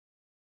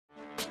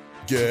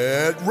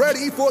Get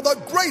ready for the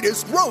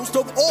greatest roast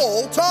of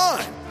all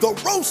time, the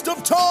Roast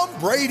of Tom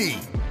Brady,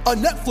 a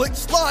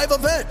Netflix live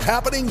event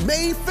happening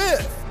May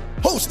 5th.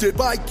 Hosted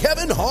by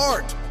Kevin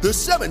Hart, the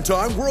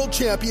 7-time world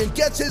champion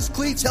gets his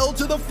cleats held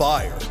to the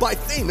fire by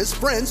famous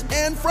friends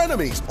and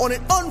frenemies on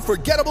an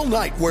unforgettable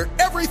night where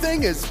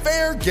everything is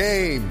fair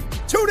game.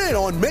 Tune in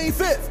on May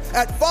 5th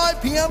at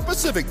 5 p.m.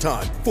 Pacific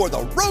time for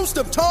the Roast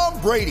of Tom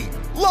Brady,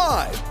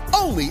 live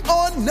only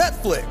on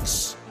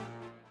Netflix.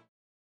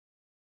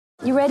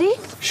 You ready?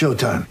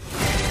 Showtime.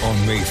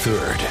 On May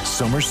 3rd,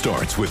 summer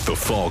starts with The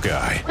Fall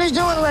Guy. Let's do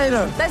it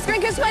later. Let's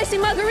drink a spicy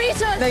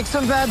margarita. Make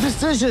some bad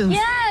decisions.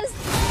 Yes!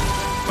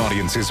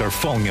 Audiences are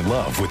falling in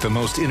love with the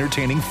most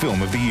entertaining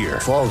film of the year.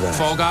 Fall Guy.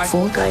 Fall Guy?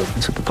 Fall guy.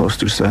 That's what the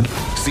poster said.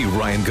 See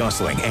Ryan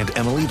Gosling and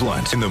Emily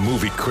Blunt in the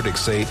movie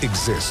critics say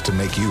exists to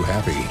make you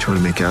happy. Trying to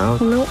make it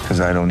out? Nope. Because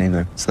I don't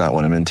either. It's not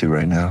what I'm into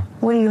right now.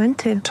 What are you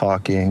into?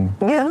 Talking.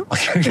 Yeah.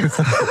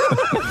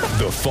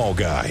 The Fall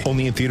Guy.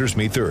 Only in theaters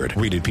May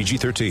 3rd. Rated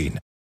PG-13.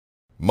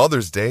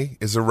 Mother's Day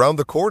is around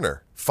the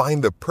corner.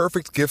 Find the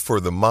perfect gift for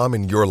the mom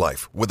in your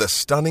life with a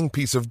stunning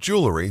piece of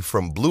jewelry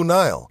from Blue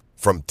Nile.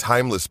 From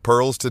timeless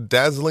pearls to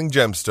dazzling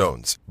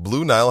gemstones,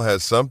 Blue Nile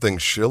has something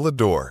she'll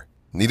adore.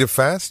 Need it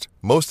fast?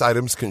 Most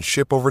items can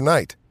ship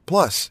overnight.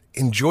 Plus,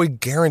 enjoy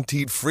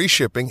guaranteed free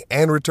shipping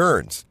and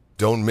returns.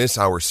 Don't miss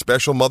our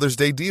special Mother's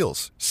Day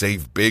deals.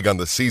 Save big on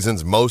the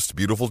season's most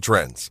beautiful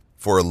trends.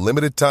 For a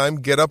limited time,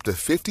 get up to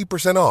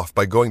 50% off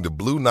by going to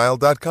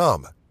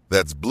BlueNile.com.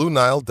 That's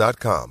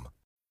BlueNile.com.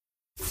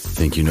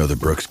 Think you know the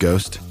Brooks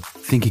Ghost?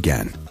 Think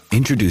again.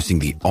 Introducing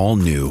the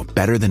all-new,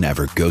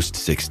 better-than-ever Ghost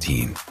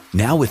 16.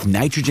 Now with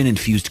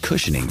nitrogen-infused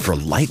cushioning for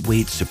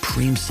lightweight,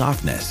 supreme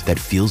softness that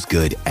feels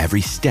good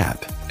every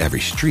step, every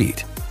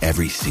street,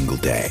 every single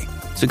day.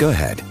 So go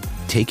ahead,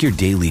 take your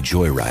daily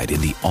joyride in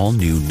the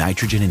all-new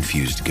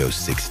nitrogen-infused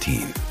Ghost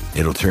 16.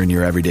 It'll turn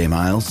your everyday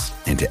miles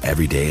into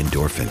everyday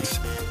endorphins.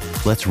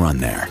 Let's run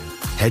there.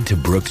 Head to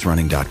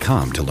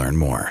brooksrunning.com to learn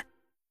more.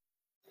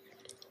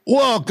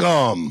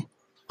 Welcome.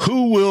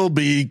 Who will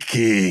be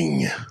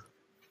king?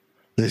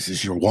 This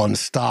is your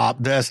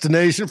one-stop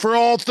destination for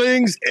all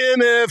things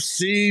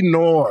NFC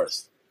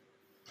North.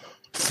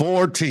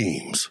 4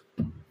 teams,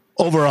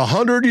 over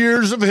 100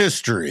 years of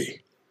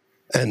history,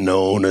 and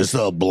known as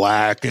the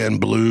Black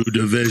and Blue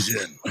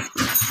Division.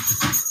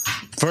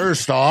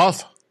 First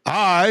off,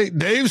 I,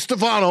 Dave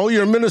Stefano,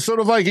 your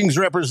Minnesota Vikings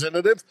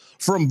representative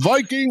from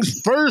Vikings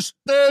First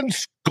and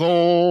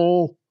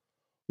Skol,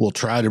 will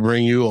try to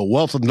bring you a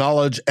wealth of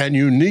knowledge and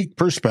unique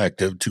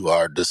perspective to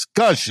our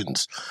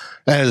discussions.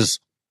 As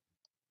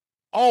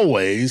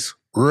always,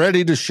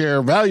 ready to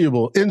share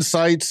valuable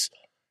insights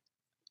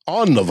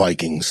on the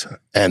Vikings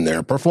and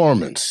their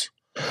performance.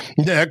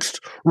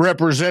 Next,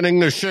 representing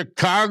the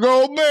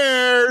Chicago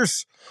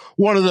Bears,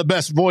 one of the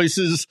best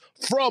voices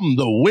from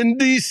the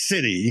Windy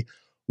City,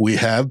 we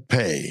have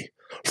Pay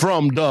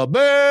from the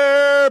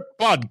Bear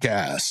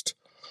Podcast.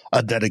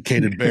 A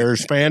dedicated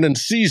Bears fan and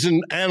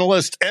seasoned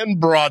analyst and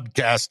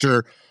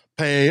broadcaster,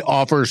 Pay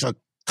offers a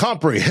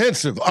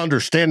comprehensive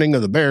understanding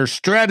of the Bears'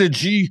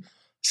 strategy,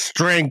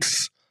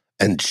 strengths,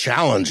 and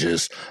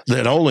challenges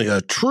that only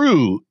a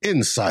true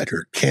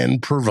insider can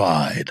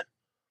provide.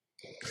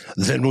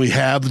 Then we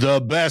have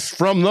the best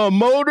from the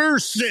Motor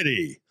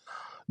City,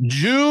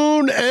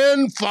 June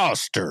and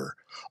Foster,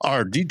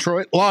 our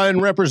Detroit Lion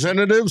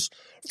representatives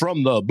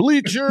from the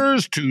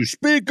Bleachers to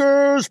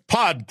Speakers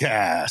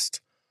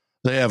podcast.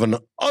 They have an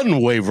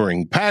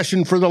unwavering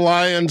passion for the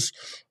Lions,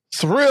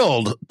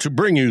 thrilled to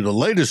bring you the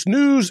latest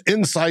news,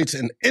 insights,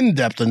 and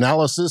in-depth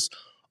analysis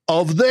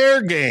of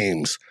their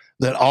games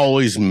that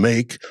always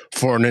make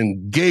for an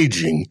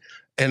engaging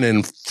and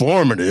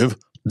informative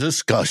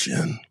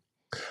discussion.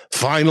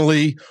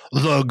 Finally,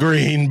 the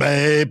Green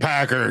Bay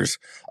Packers,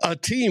 a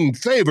team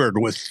favored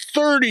with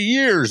 30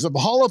 years of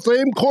Hall of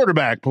Fame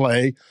quarterback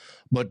play,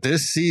 but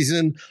this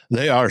season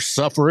they are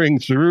suffering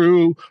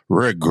through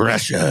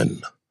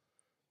regression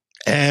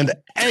and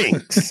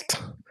angst.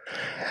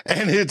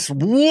 And it's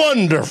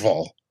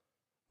wonderful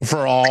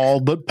for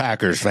all but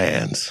Packers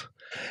fans.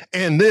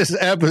 In this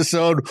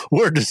episode,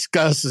 we're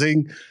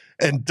discussing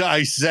and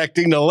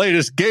dissecting the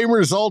latest game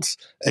results,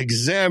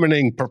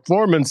 examining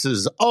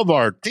performances of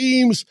our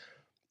teams,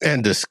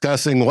 and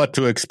discussing what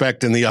to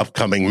expect in the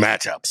upcoming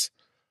matchups.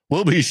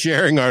 We'll be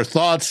sharing our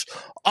thoughts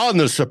on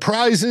the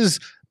surprises,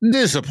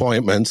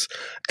 disappointments,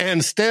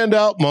 and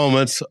standout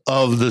moments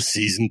of the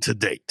season to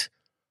date.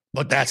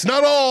 But that's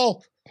not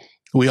all.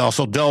 We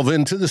also delve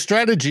into the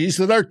strategies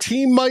that our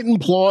team might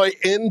employ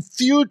in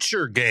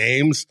future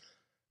games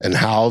and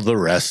how the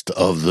rest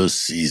of the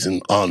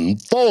season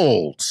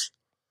unfolds.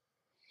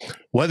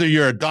 Whether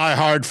you're a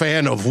diehard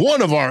fan of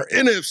one of our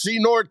NFC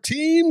North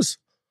teams,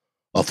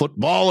 a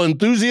football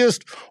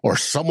enthusiast, or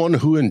someone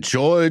who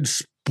enjoyed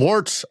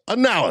sports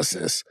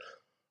analysis,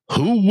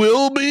 Who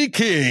Will Be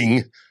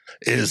King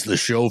is the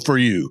show for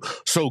you.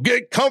 So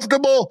get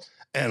comfortable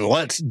and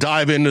let's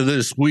dive into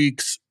this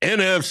week's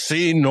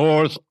NFC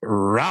North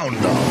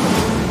Roundup.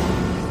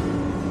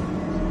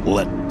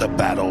 Let the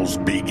battles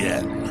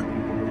begin.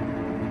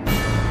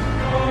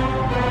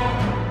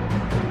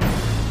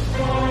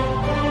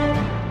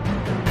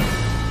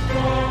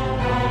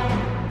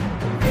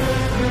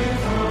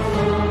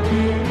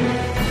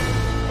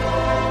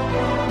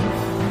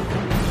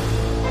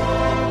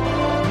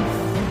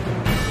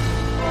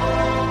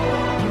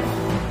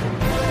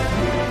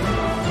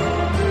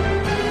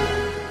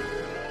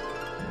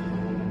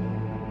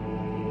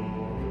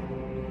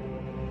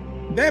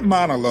 that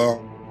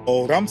monologue.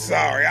 I'm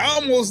sorry. I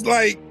almost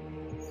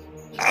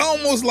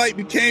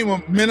became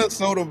a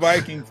Minnesota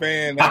Viking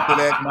fan after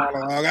that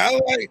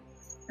monologue.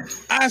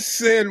 I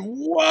said,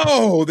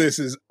 "Whoa, this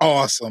is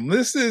awesome.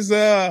 This is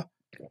a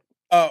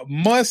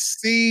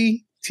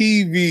must-see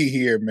TV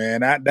here,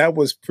 man." That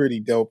was pretty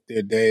dope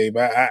there, Dave.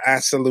 I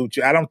salute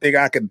you. I don't think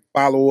I can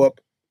follow up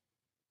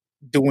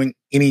doing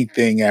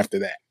anything after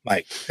that.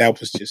 Like, that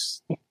was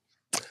just...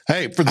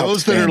 Hey, for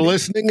those that are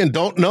listening and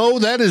don't know,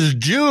 that is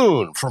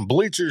June from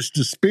Bleachers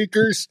to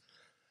Speakers.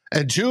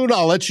 And June,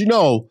 I'll let you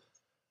know,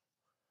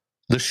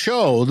 the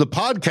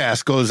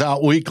podcast goes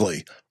out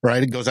weekly,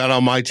 right? It goes out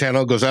on my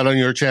channel, goes out on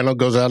your channel,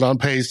 goes out on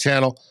Pay's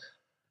channel.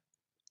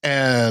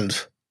 And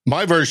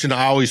my version,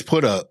 I always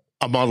put a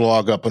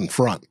monologue up in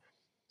front.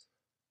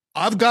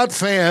 I've got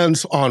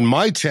fans on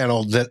my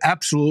channel that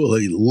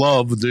absolutely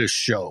love this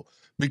show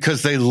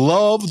because they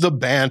love the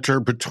banter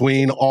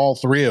between all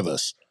three of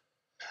us.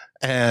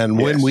 And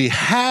when we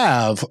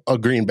have a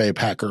Green Bay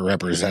Packer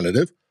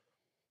representative,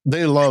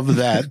 they love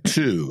that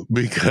too,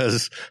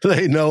 because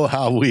they know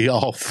how we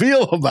all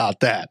feel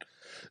about that.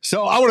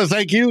 So I want to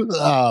thank you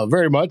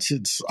very much.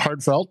 It's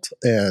heartfelt,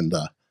 and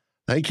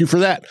thank you for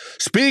that.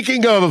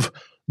 Speaking of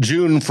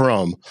June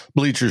from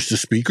Bleachers to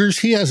Speakers,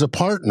 he has a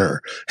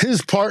partner.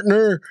 His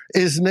partner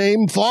is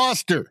named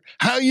Foster.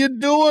 How you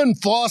doing,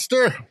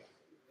 Foster?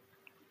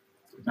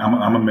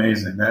 I'm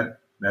amazing. That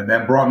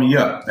brought me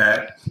up.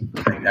 That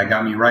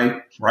got me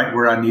right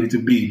where I needed to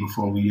be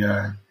before we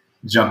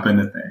jump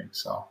into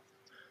things. So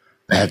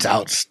that's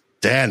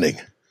outstanding.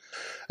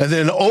 And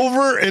then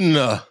over in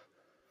the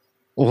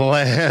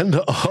land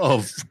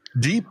of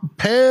deep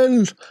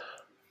pan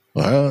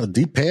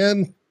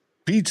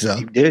pizza.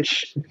 Deep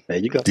dish. There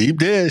you go. Deep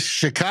dish,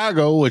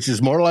 Chicago, which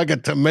is more like a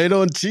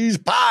tomato and cheese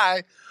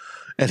pie.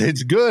 And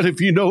it's good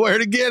if you know where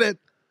to get it.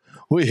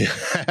 We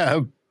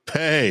have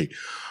Pay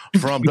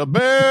from the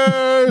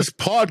Bears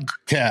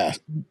podcast,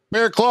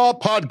 Bear Claw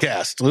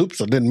podcast. Oops,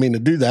 I didn't mean to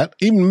do that.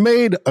 He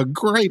made a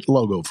great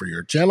logo for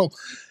your channel.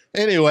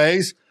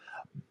 Anyways,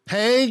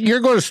 Pay, you're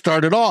going to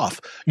start it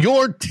off.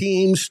 Your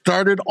team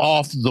started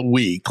off the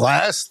week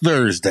last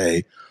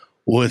Thursday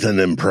with an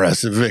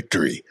impressive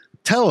victory.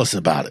 Tell us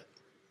about it.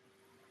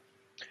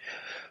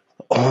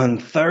 On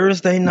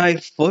Thursday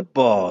Night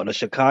Football, the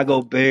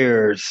Chicago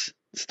Bears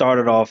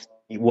started off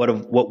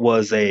what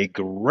was a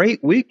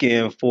great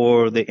weekend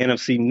for the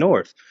NFC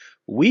North.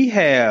 We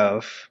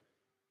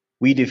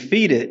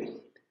defeated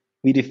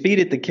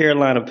the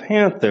Carolina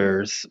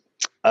Panthers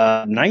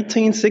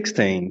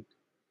 19-16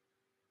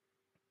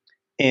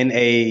 in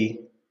a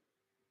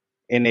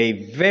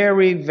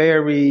very,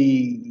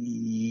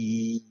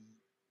 very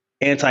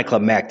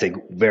anticlimactic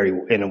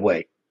in a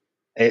way.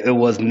 It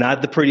was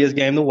not the prettiest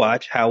game to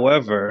watch.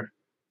 However,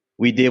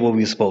 we did what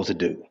we were supposed to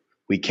do.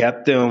 We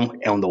kept them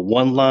on the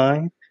one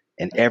line,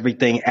 and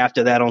everything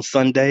after that on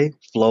Sunday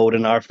flowed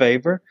in our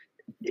favor.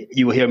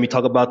 You will hear me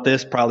talk about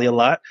this probably a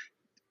lot.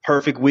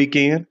 Perfect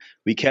weekend.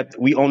 We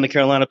owned the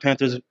Carolina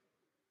Panthers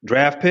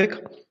draft pick.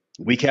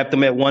 We kept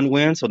them at 1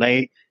 win, so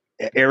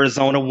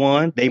Arizona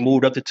won. They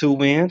moved up to 2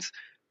 wins.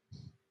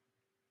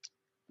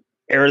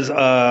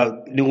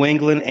 New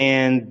England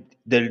and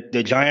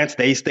the Giants,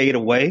 they stayed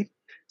away.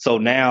 So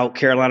now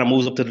Carolina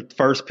moves up to the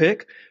first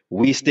pick.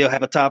 We still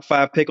have a top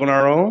 5 pick on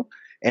our own,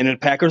 and the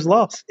Packers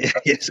lost.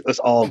 It was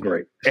all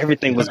great.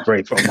 Everything was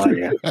great from my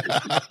end.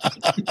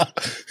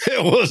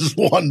 It was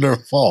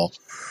wonderful.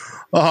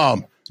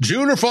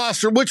 June or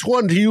Foster, which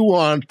one of you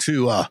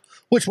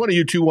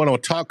two want to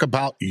talk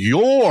about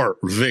your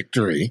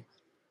victory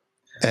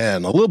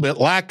and a little bit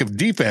lack of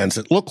defense,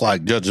 it looked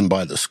like, judging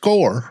by the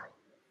score?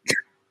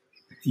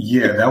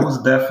 Yeah, that was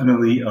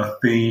definitely a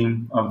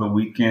theme of the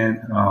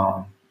weekend.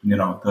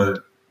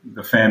 The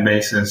fan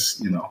base is,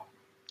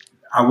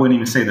 I wouldn't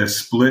even say they're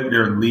split.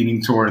 They're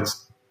leaning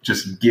towards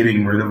just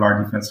getting rid of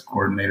our defensive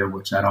coordinator,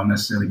 which I don't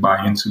necessarily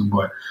buy into.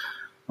 But,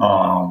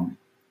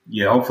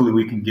 hopefully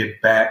we can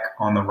get back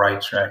on the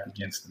right track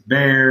against the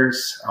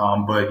Bears.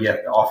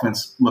 The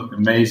offense looked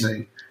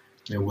amazing.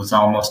 It was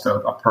almost a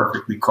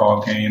perfectly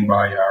called game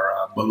by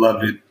our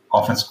beloved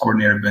offensive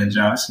coordinator, Ben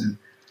Johnson.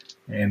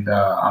 And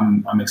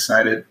I'm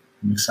excited.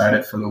 I'm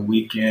excited for the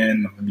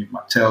weekend. I'm going to get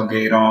my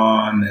tailgate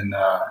on and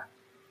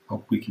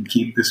hope we can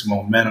keep this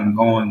momentum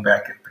going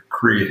back at the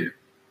crib.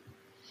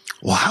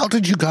 Well, how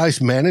did you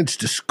guys manage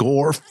to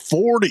score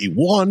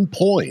 41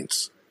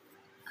 points?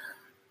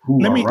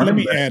 Let me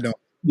add on.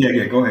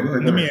 Yeah, go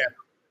ahead. Let me add.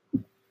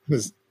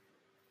 Because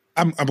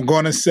I'm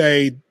going to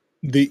say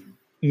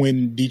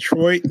when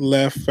Detroit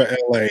left for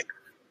LA,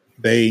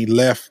 they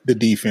left the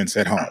defense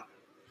at home.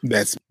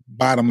 That's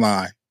bottom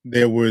line.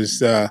 There was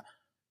the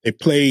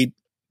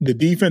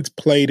defense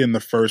played in the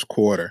first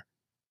quarter.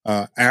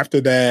 After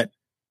that,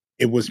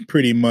 it was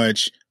pretty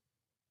much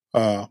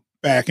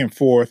back and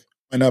forth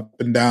and up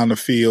and down the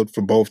field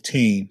for both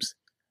teams.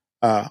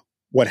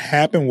 What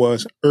happened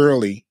was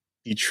early,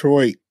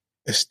 Detroit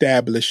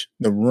established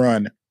the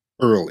run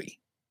early.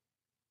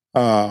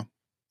 Had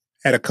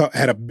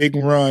a big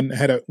run.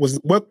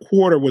 What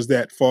quarter was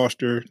that,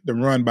 Foster? The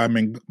run by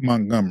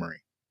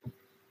Montgomery.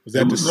 Was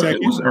that the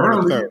second? It was or the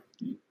early. third?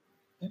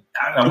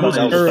 I It was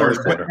that was the early.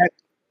 third quarter.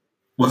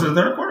 Was it the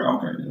third quarter?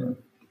 Okay. Yeah.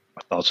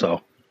 I thought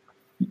so.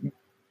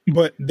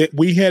 But that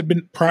we had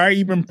been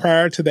even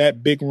prior to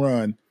that big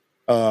run,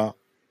 the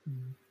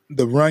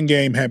run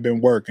game had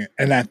been working,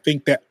 and I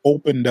think that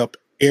opened up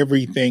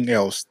everything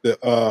else.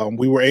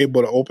 We were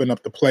able to open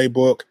up the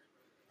playbook,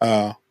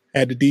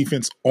 had the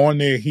defense on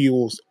their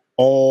heels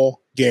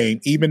all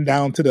game, even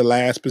down to the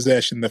last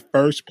possession. The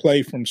first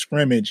play from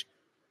scrimmage,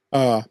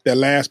 that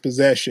last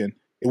possession,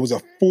 it was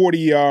a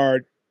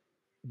 40-yard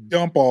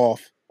dump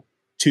off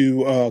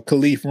to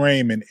Khalif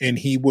Raymond, and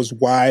he was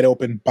wide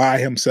open by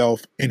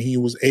himself, and he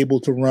was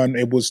able to run.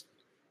 It was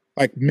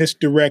like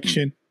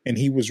misdirection, and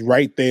he was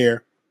right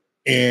there.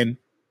 And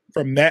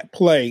from that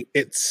play,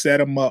 it set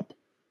him up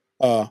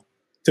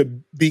to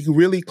be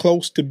really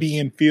close to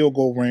being field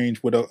goal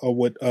range with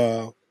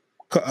a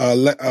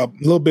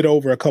little bit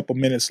over a couple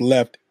minutes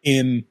left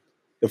in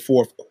the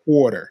fourth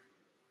quarter.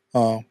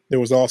 There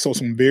was also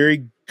some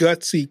very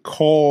gutsy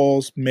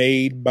calls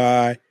made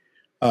by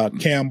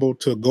Campbell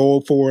to go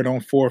for it on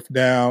fourth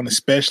down,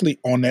 especially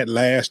on that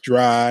last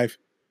drive.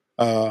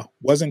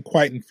 Wasn't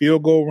quite in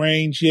field goal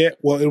range yet.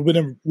 Well, it would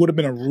have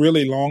been a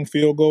really long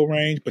field goal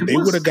range, but they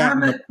would have gotten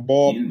the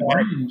ball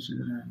back.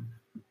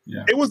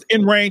 Yeah. It was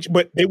in range,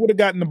 but they would have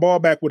gotten the ball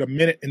back with a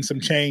minute and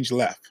some change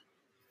left.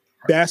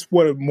 That's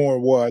what it more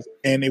was.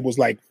 And it was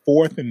like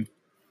 4th and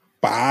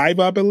 5,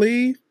 I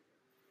believe.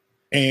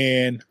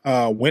 And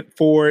went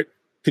for it,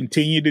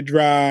 continued to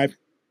drive,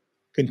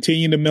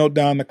 continued to melt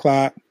down the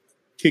clock,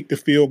 kicked the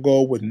field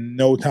goal with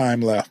no time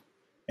left.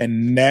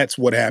 And that's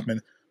what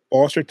happened.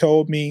 Foster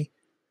told me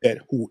that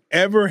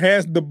whoever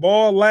has the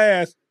ball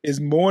last is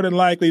more than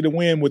likely to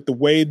win with the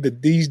way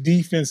that these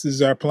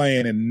defenses are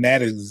playing, and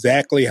that is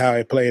exactly how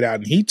it played out.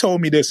 And he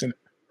told me this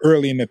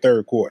early in the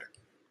third quarter.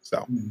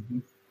 So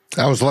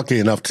I was lucky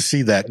enough to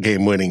see that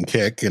game-winning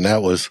kick, and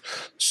that was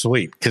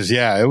sweet because,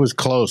 it was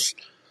close.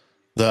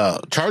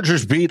 The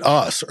Chargers beat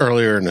us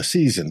earlier in the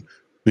season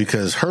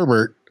because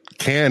Herbert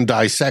can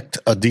dissect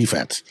a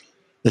defense.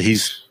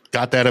 He's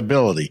got that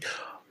ability.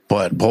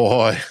 But,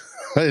 boy,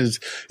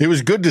 it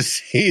was good to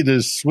see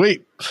this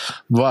sweep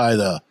by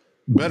the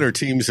better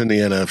teams in the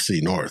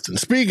NFC North. And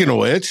speaking of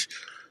which,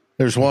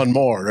 there's one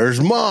more.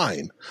 There's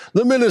mine.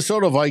 The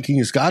Minnesota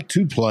Vikings got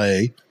to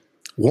play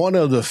one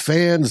of the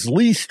fans'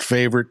 least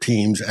favorite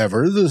teams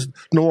ever, the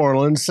New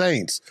Orleans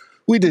Saints.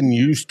 We didn't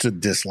used to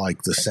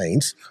dislike the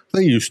Saints.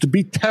 They used to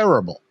be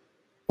terrible.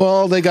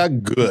 Well, they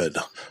got good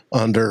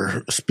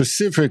under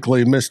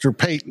specifically Mr.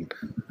 Payton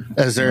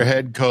as their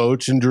head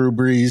coach and Drew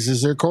Brees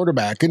as their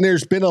quarterback. And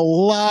there's been a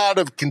lot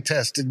of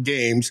contested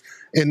games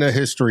in the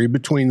history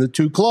between the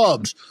two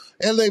clubs.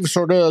 And they've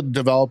sort of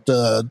developed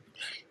a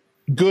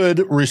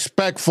good,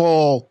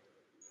 respectful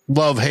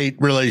love-hate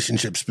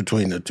relationships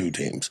between the two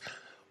teams.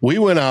 We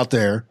went out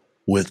there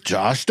with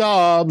Josh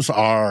Dobbs,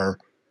 our,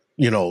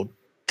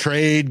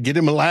 trade, get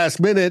him a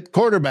last-minute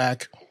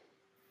quarterback.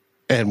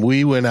 And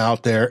we went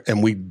out there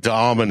and we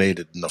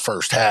dominated in the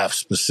first half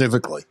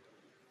specifically.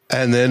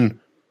 And then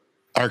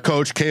our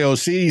coach,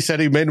 KOC, said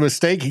he made a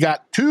mistake. He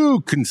got too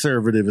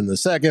conservative in the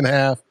second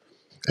half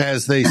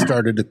as they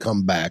started to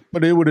come back.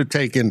 But it would have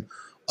taken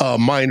a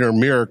minor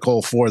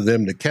miracle for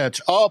them to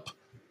catch up.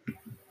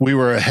 We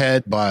were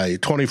ahead by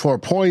 24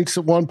 points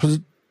at one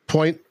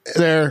point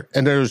there,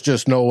 and there was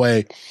just no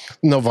way.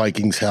 And the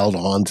Vikings held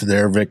on to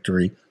their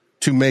victory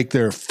to make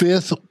their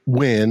 5th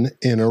win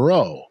in a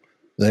row.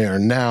 They are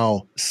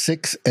now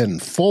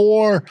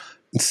 6-4,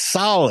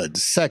 solid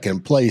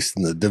second place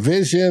in the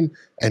division,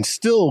 and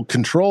still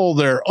control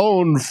their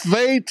own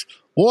fate.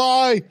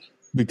 Why?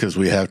 Because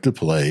we have to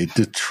play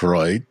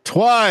Detroit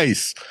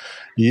twice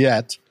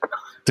yet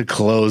to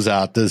close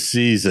out the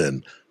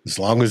season. As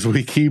long as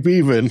we keep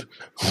even,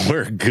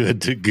 we're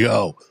good to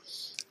go.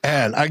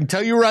 And I can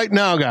tell you right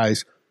now,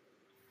 guys,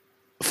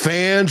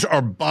 fans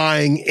are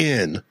buying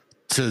in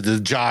to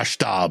the Josh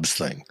Dobbs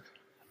thing.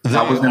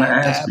 I was going to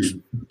ask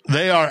you.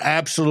 They are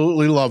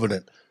absolutely loving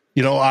it.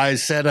 I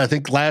said, I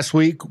think last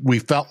week we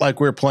felt like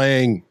we were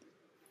playing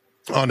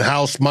on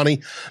house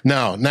money.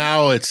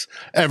 Now it's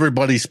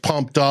everybody's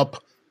pumped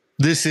up.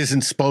 This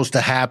isn't supposed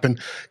to happen.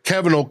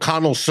 Kevin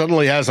O'Connell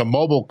suddenly has a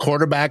mobile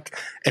quarterback,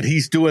 and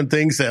he's doing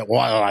things that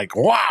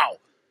wow.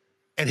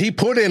 And he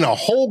put in a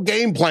whole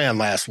game plan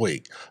last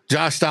week.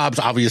 Josh Dobbs,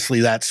 obviously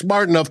that's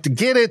smart enough to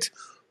get it,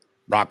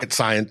 rocket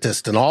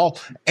scientist and all,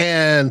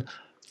 and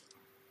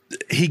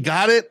he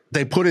got it.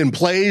 They put in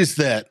plays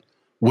that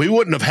we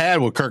wouldn't have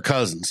had with Kirk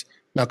Cousins.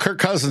 Now, Kirk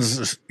Cousins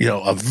is,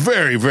 a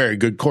very, very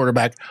good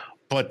quarterback,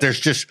 but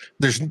there's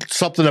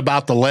something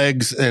about the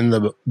legs and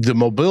the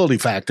mobility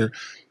factor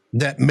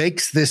that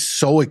makes this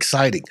so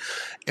exciting.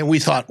 And we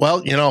thought,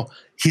 well,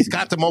 he's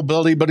got the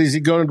mobility, but is he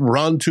going to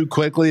run too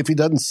quickly if he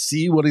doesn't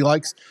see what he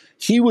likes?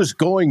 He was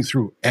going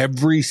through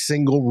every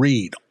single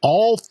read,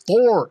 all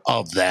 4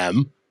 of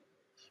them,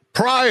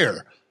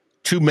 prior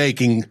to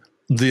making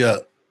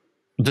the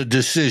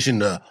decision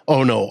to,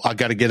 oh no, I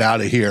got to get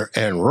out of here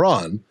and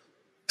run.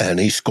 And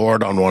he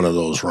scored on one of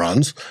those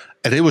runs.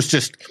 And it was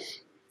just,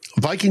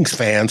 Vikings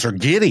fans are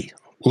giddy,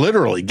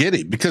 literally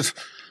giddy, because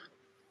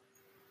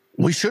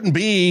we shouldn't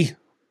be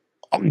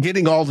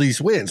getting all these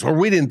wins, or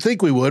we didn't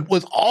think we would,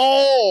 with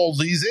all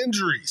these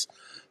injuries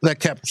that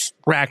kept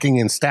racking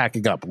and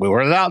stacking up. We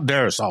were without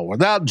Darisaw,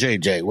 without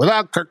JJ,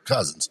 without Kirk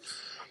Cousins.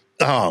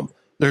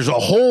 There's a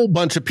whole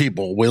bunch of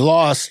people. We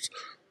lost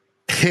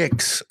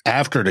Hicks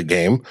after the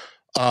game,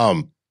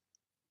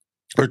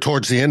 or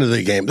towards the end of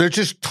the game. There's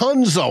just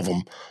tons of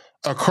them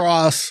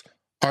across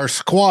our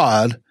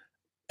squad,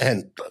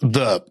 and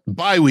the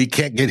bye week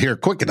can't get here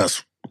quick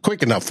enough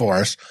for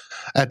us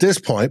at this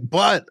point.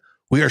 But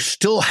we are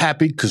still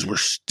happy because we're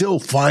still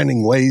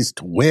finding ways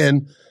to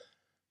win.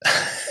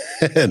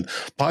 And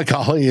by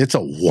golly, it's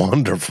a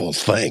wonderful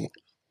thing.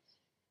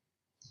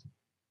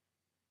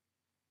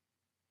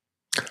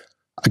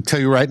 I can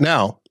tell you right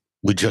now,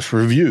 we just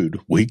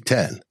reviewed week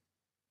 10.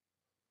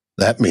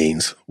 That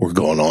means we're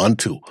going on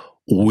to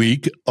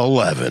week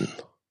 11.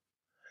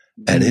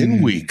 And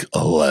in week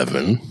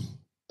 11,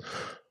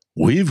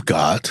 we've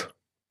got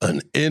an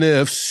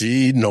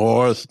NFC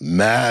North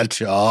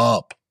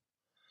matchup.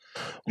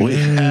 We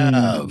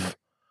have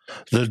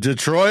the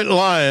Detroit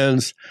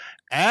Lions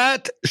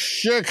at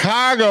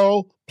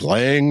Chicago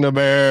playing the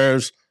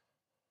Bears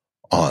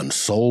on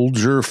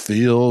Soldier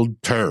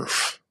Field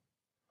turf.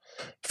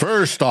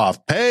 First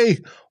off, Pay,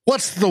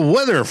 what's the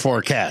weather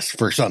forecast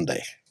for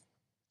Sunday?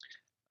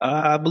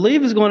 I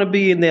believe it's going to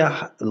be in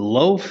the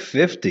low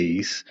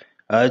 50s.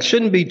 It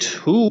shouldn't be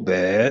too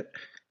bad.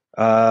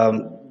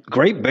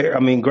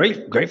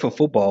 Great for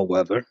football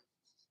weather,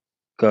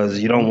 because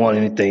you don't want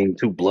anything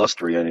too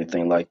blustery or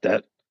anything like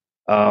that.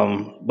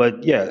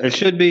 But yeah, it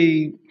should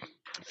be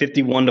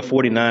 51 to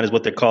 49 is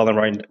what they're calling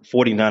right now.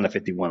 49 to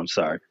 51, I'm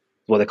sorry.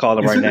 What they're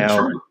calling right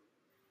now.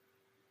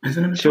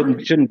 Isn't it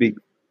Shouldn't be.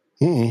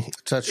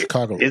 It's at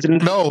Chicago. Isn't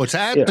it? No, it's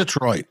at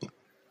Detroit.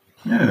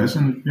 Yeah,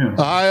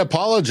 I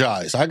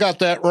apologize. I got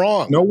that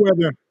wrong. No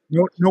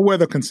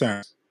weather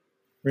concerns.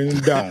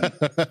 Really down.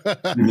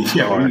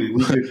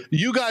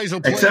 You guys will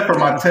play except for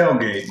my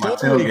tailgate. My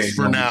tailgate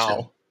for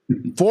now.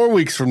 4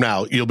 weeks from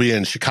now, you'll be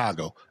in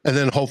Chicago, and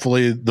then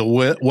hopefully the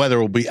weather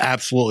will be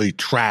absolutely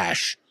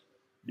trash.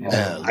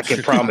 I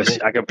can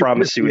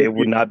promise you, it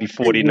would not be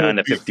 49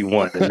 to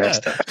 51 the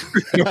next time.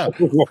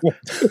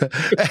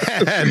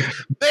 And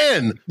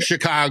then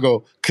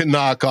Chicago can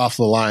knock off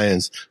the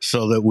Lions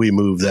so that we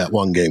move that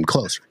one game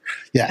closer.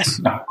 Yes.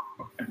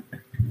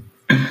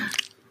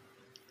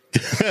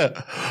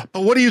 But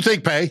what do you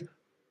think, Pay?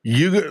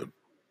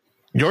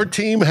 Your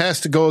team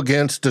has to go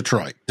against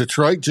Detroit.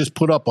 Detroit just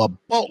put up a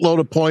boatload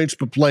of points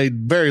but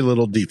played very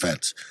little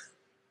defense.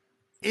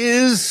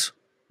 Is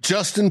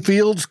Justin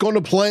Fields going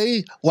to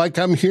play like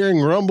I'm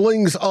hearing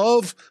rumblings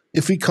of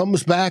if he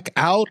comes back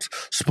out?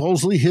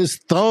 Supposedly his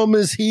thumb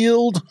is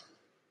healed.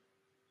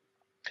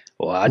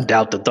 Well, I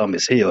doubt the thumb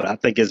is healed. I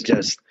think it's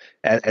just,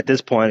 at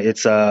this point,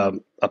 it's a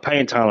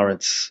pain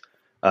tolerance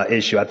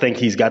issue. I think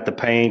he's got the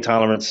pain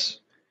tolerance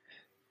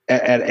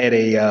at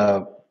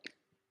a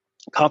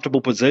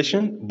comfortable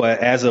position. But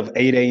as of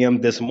 8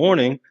 a.m. this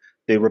morning,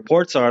 the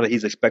reports are that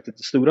he's expected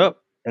to suit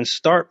up and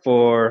start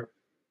for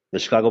the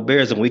Chicago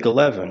Bears in week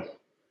 11.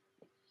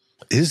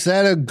 Is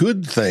that a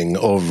good thing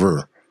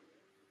over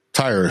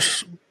Tyrone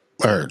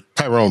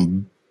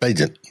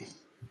Bagent?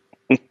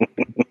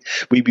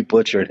 We be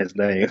butchering his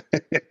name.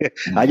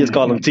 I just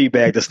call him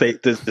Teabag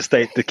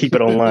to keep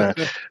it online.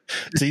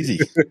 It's easy.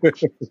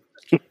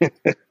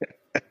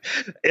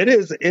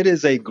 It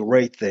is a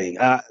great thing.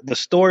 The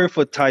story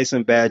for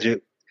Tyson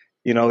Badgett,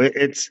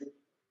 it's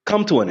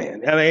come to an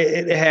end. I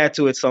mean, it had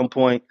to at some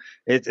point.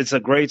 It's a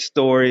great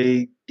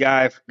story.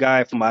 Guy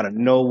from out of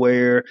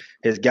nowhere.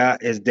 His dad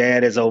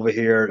is over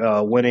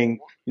here winning,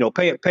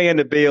 paying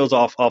the bills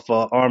off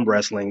arm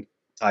wrestling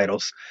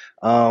titles.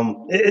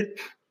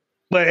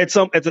 But at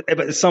some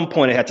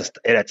point it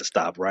had to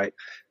stop, right?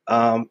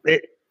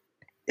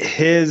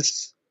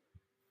 His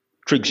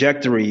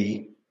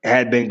trajectory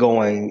had been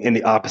going in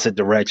the opposite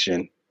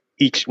direction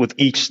with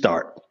each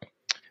start.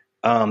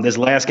 This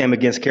last game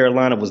against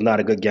Carolina was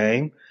not a good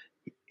game,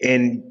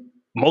 and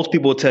most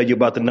people will tell you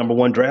about the number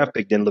one draft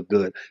pick didn't look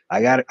good.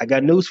 I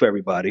got news for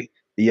everybody.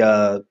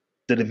 The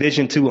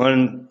Division II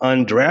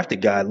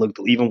undrafted guy looked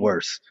even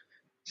worse.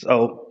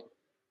 So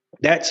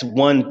that's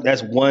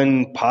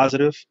one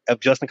positive of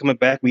Justin coming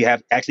back. We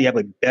actually have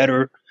a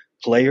better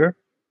player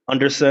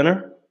under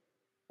center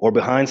or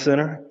behind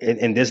center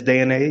in this day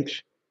and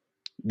age.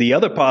 The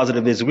other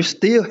positive is we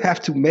still have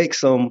to make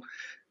some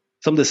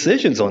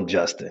decisions on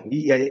Justin.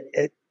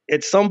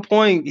 At some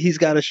point, he's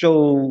got to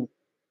show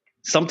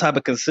some type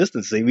of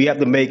consistency. We have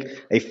to make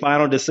a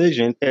final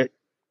decision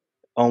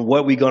on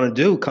what we're going to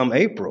do come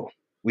April.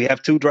 We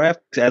have 2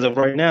 drafts as of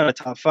right now in the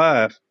top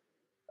 5.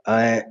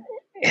 And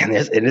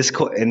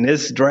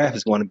this draft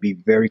is going to be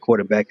very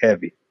quarterback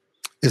heavy.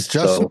 Is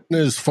Justin in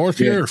his 4th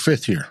year or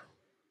 5th year?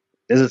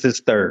 This is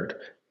his 3rd.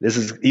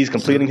 He's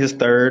completing his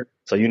 3rd.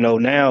 So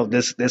now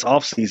this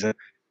off season,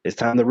 it's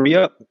time to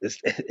re-up.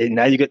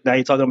 Now you're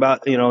talking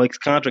about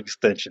contract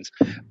extensions.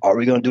 Are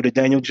we going to do the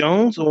Daniel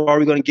Jones, or are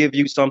we going to give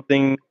you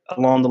something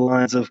along the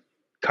lines of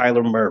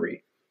Kyler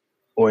Murray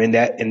or in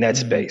that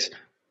space,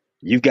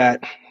 you've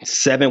got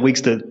 7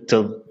 weeks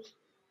to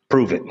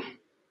prove it.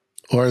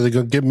 Or are they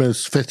going to give him his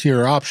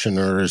 5th-year option,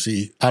 or is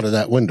he out of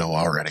that window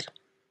already?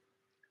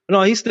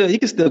 No, he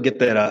can still get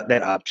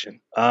that option.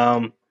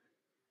 I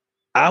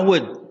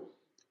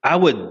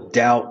would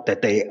doubt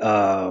that they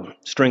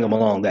string him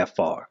along that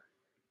far.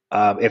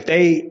 If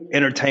they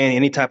entertain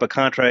any type of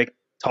contract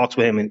talks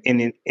with him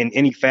in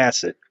any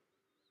facet,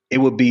 it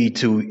would be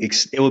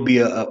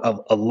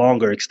a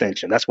longer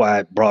extension. That's why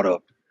I brought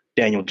up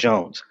Daniel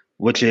Jones,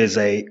 which is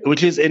a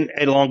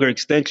longer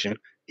extension.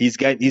 He's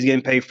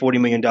getting paid $40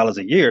 million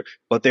a year,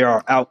 but there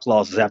are out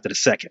clauses after the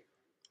second.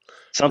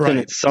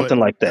 Something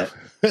like that.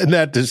 And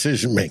that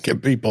decision making,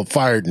 people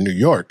fired in New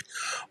York,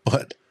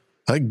 but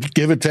I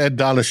give it to Ed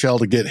Donashell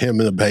to get him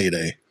in a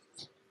payday.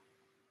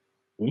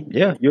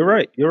 Yeah, you're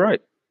right.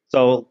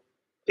 So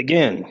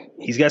again,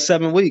 he's got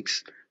 7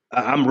 weeks.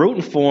 I'm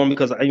rooting for him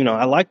because I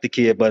like the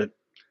kid, but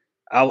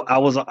I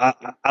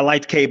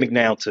liked Cade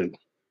McNown too.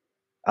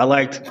 I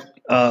liked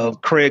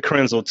Craig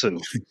Krenzel too.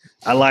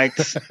 I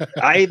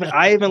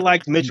even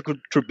liked Mitch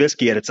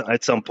Trubisky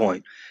at some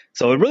point.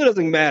 So it really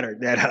doesn't matter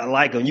that I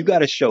like him. You got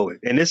to show it.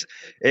 And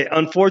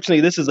unfortunately,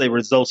 this is a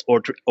results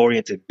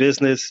oriented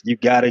business. You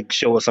got to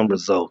show us some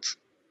results.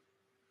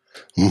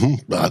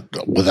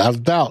 Without a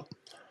doubt.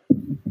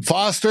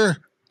 Foster,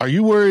 are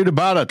you worried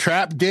about a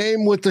trap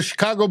game with the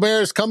Chicago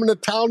Bears coming to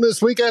town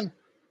this weekend?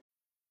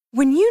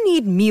 When you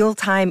need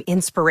mealtime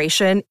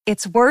inspiration,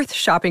 it's worth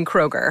shopping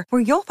Kroger,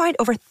 where you'll find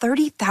over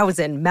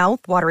 30,000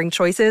 mouth-watering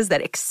choices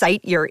that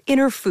excite your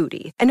inner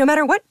foodie. And no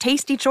matter what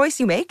tasty choice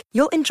you make,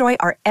 you'll enjoy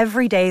our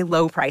everyday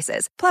low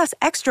prices, plus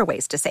extra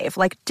ways to save,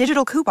 like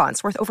digital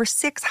coupons worth over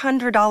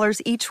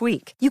 $600 each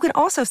week. You can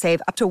also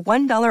save up to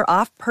 $1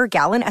 off per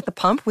gallon at the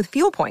pump with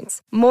fuel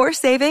points. More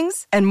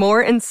savings and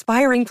more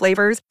inspiring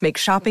flavors make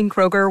shopping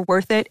Kroger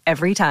worth it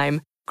every time.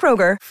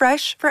 Kroger,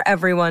 fresh for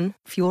everyone.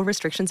 Fuel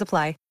restrictions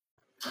apply.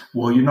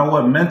 Well, you know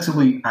what?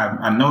 Mentally,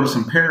 I noticed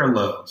some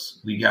parallels.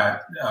 We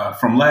got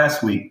from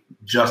last week,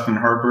 Justin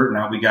Herbert.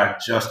 Now we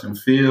got Justin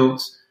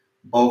Fields.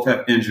 Both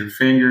have injured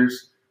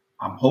fingers.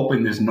 I'm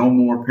hoping there's no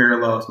more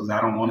parallels because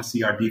I don't want to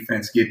see our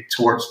defense get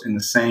torched in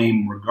the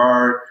same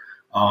regard.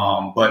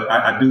 But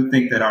I do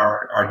think that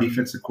our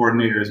defensive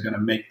coordinator is going to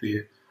make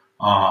the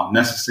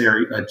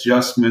necessary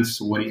adjustments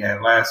to what he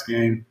had last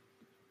game.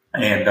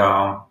 And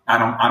I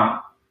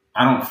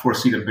don't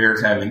foresee the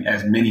Bears having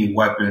as many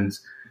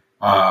weapons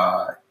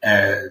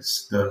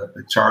as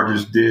the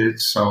Chargers did.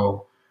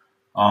 So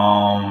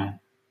all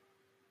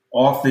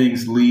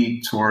things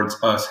lead towards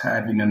us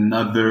having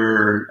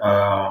another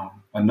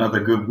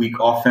good week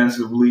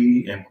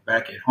offensively, and we're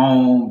back at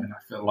home. And I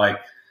feel like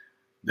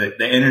the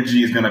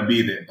energy is going to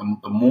be there.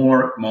 The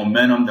more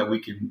momentum that we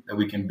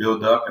can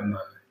build up, and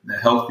the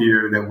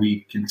healthier that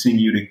we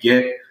continue to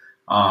get,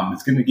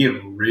 it's going to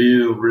get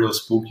real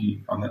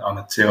spooky on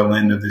the tail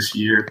end of this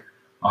year.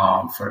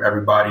 For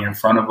everybody in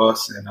front of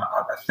us. And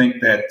I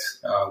think that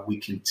we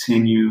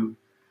continue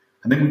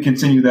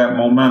that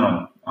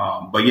momentum.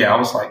 But yeah, I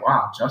was like,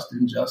 wow,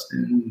 Justin,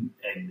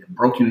 and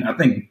broken. I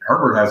think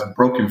Herbert has a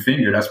broken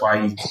finger. That's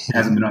why he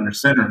hasn't been under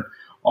center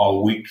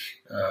all week,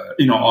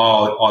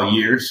 all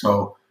year.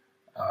 So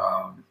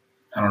I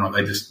don't know.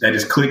 They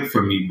just clicked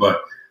for me,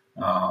 but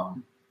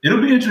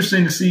it'll be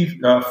interesting to see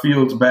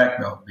Fields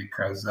back though,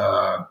 because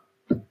I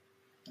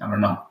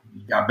don't know.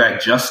 He got back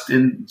just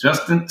in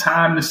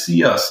time to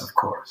see us, of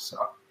course. So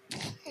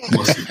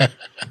we'll see.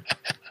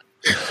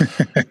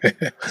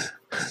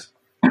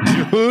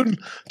 Dude,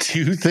 do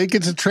you think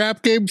it's a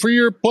trap game for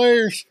your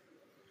players?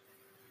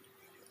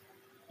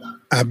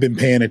 I've been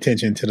paying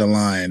attention to the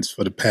Lions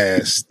for the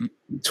past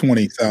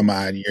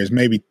 20-some-odd years,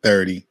 maybe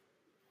 30.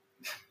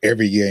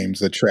 Every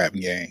game's a trap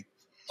game,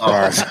 as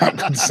far as I'm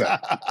concerned.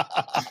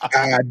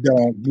 I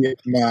don't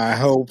get my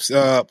hopes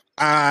up.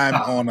 I'm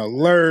on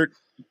alert.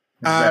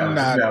 I'm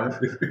not.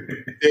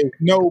 There's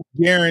no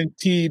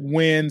guaranteed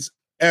wins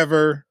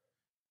ever.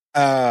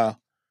 I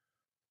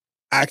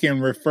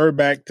can refer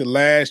back to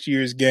last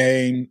year's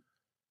game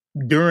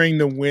during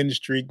the win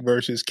streak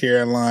versus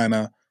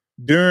Carolina,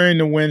 during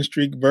the win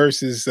streak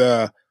versus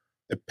the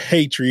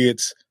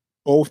Patriots.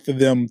 Both of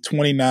them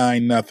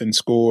 29-0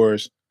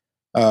 scores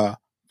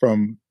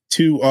from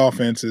two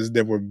offenses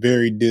that were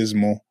very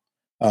dismal.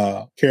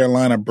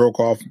 Carolina broke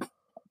off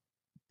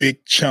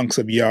big chunks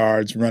of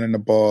yards running the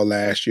ball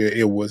last year.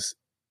 It was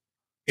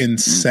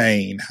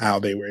insane how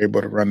they were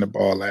able to run the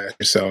ball last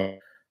year. So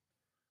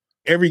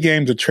every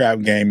game's a trap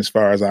game as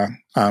far as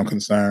I'm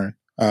concerned.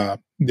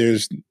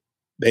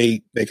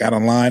 They got to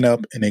line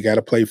up and they got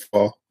to play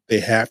football. They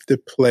have to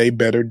play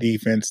better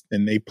defense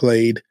than they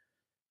played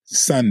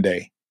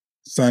Sunday.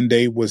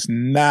 Sunday was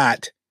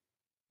not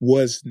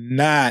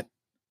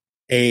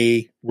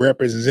a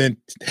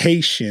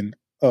representation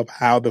of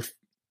how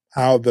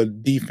the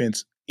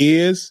defense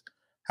is.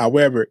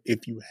 However,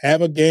 if you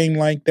have a game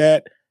like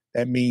that,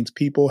 that means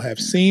people have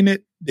seen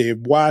it, they've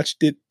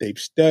watched it, they've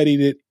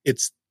studied it,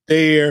 it's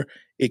there,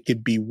 it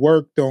could be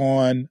worked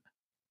on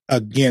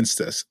against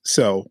us.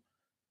 So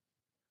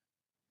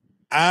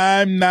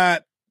I'm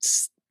not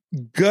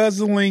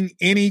guzzling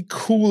any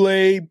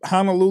Kool-Aid,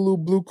 Honolulu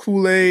Blue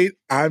Kool-Aid.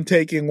 I'm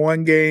taking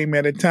one game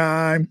at a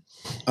time.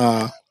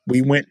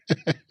 We went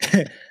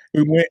 8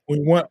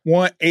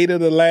 of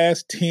the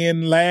last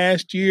 10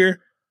 last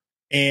year,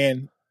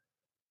 and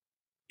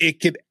it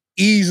could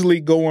easily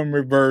go in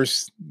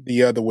reverse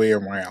the other way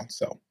around.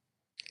 So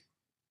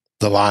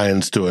the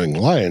Lions doing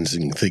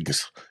Lionsing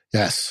things.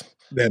 Yes.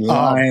 The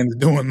Lions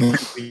doing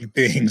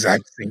things.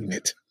 I've seen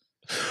it.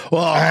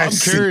 Well, I'm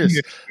curious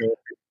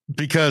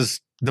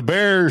because the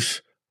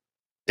Bears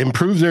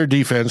improved their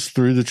defense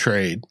through the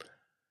trade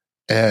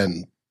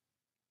and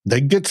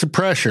they get some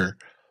pressure.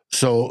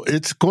 So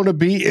it's going to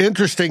be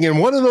interesting. And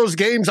one of those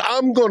games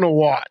I'm going to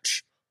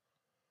watch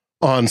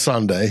on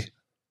Sunday.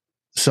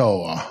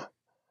 So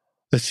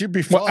it should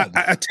be fun. Well,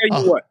 I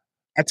tell you what.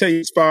 I tell you,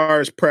 as far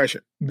as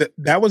pressure,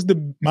 that was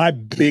my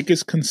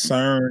biggest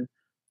concern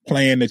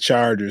playing the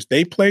Chargers.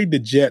 They played the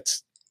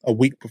Jets a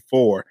week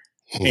before,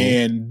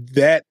 and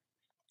that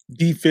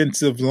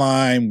defensive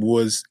line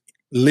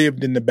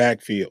lived in the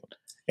backfield.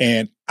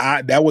 And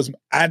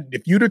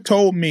if you'd have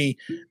told me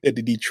that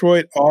the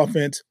Detroit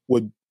offense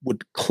would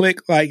click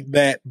like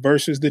that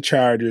versus the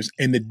Chargers,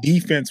 and the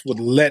defense would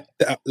let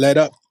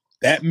up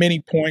that many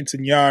points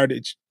and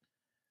yardage,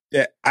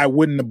 that I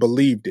wouldn't have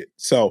believed it.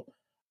 So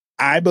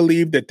I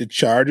believe that the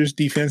Chargers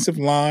defensive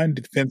line,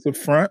 defensive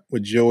front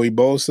with Joey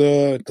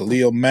Bosa,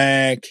 Khalil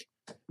Mack,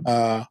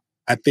 I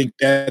think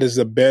that is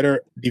a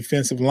better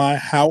defensive line.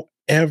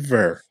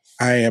 However,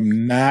 I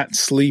am not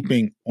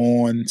sleeping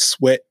on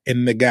Sweat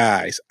and the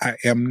guys. I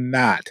am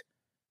not.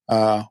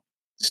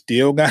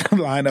 Still got to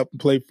line up and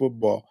play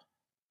football.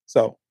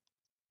 So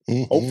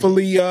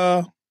hopefully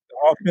the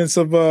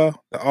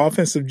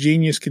offensive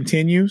genius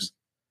continues,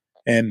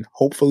 and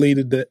hopefully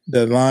the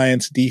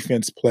Lions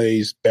defense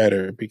plays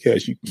better,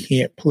 because you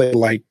can't play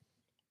like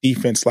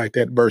defense like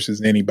that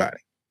versus anybody.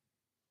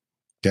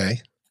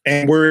 Okay.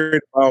 And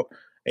worried about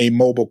a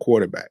mobile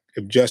quarterback.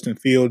 If Justin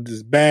Fields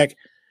is back,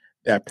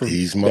 that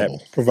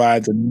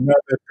provides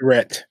another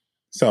threat.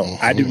 So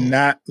I do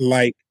not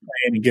like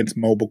playing against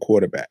mobile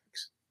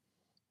quarterbacks.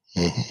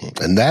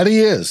 And that he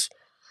is.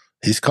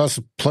 He's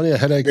caused plenty of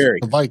headaches for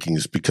the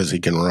Vikings because he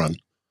can run.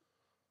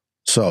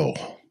 So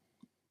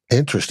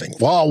interesting.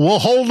 Well, we'll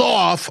hold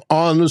off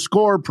on the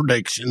score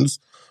predictions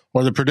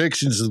or the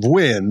predictions of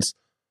wins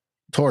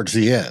towards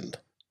the end.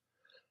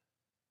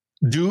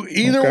 Do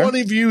either one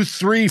of you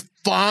three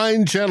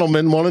fine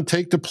gentlemen want to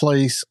take the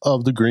place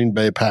of the Green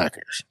Bay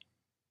Packers?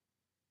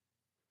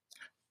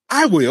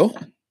 I will.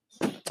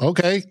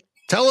 Okay.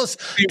 Tell us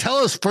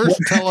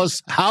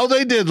how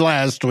they did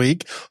last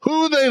week,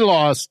 who they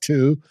lost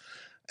to,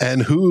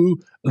 and who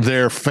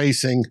they're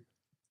facing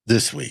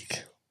this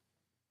week.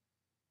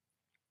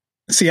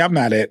 See, I'm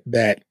not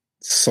that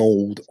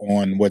sold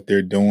on what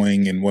they're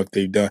doing and what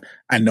they've done.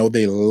 I know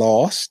they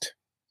lost.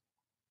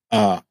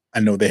 I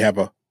know they have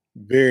a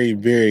very,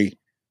 very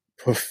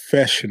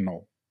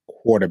professional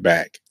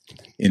quarterback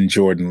in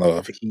Jordan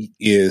Love. He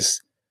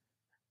is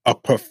a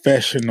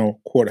professional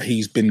quarterback.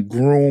 He's been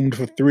groomed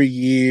for 3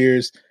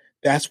 years.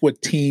 That's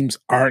what teams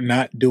are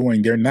not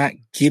doing. They're not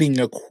getting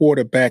a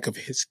quarterback of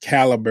his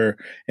caliber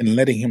and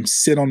letting him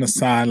sit on the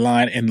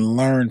sideline and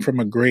learn from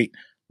a great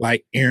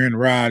like Aaron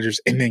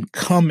Rodgers, and then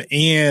come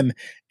in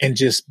and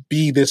just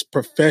be this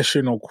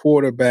professional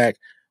quarterback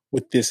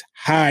with this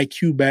high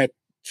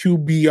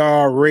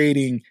QBR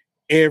rating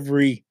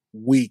every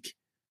week.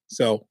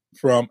 So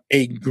from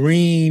a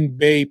Green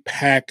Bay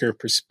Packer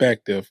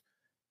perspective,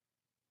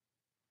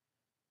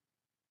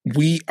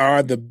 we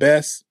are the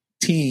best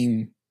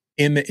team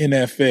in the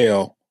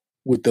NFL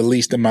with the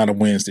least amount of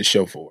wins to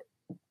show for it.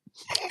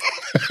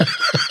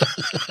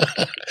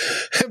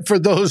 And for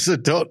those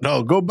that don't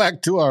know, go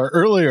back to our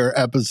earlier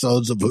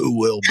episodes of Who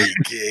Will Be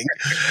King,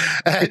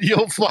 and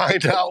you'll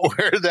find out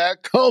where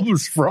that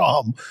comes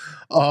from.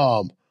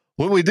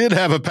 When we did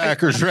have a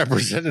Packers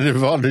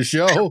representative on the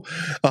show,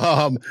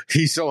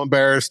 he's so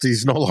embarrassed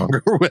he's no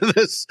longer with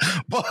us.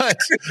 But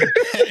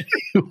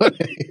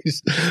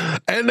anyways,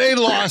 and they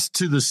lost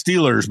to the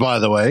Steelers, by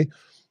the way.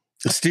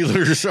 The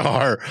Steelers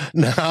are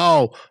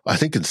now, I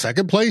think, in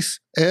second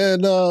place,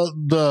 and are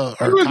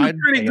tied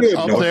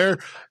up there.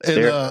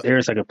 They're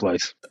in second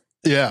place.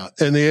 Yeah,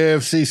 in the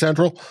AFC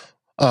Central,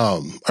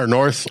 or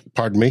North,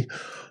 pardon me,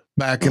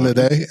 back in the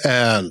day.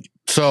 And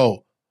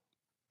so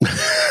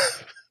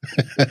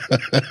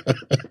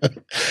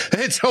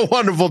it's a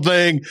wonderful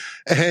thing,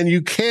 and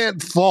you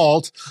can't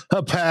fault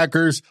a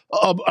Packers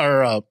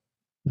or a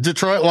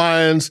Detroit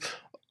Lions,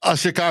 a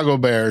Chicago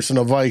Bears, and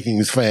a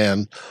Vikings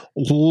fan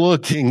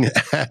looking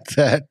at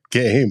that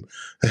game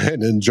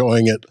and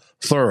enjoying it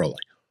thoroughly.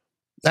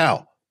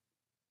 Now,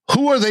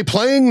 who are they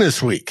playing this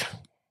week?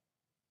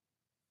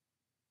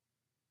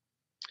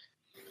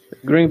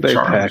 Green Bay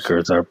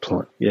Packers are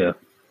playing. Yeah.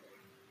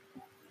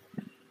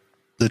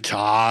 The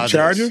Chargers.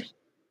 Chargers?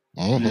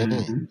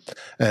 Mm-hmm.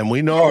 And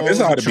we know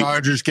the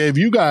Chargers gave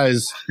you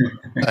guys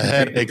a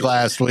headache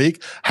last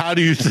week. How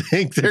do you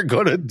think they're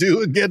going to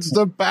do against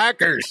the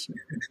Packers?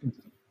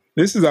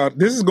 This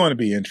is going to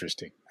be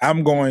interesting.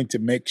 I'm going to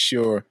make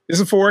sure. Is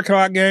it a 4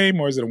 o'clock game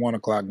or is it a 1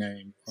 o'clock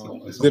game?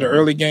 Is it an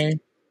early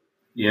game?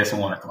 Yeah, it's a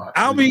 1 o'clock.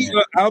 I'll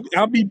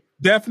be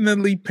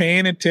definitely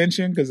paying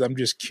attention because I'm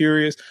just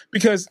curious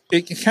because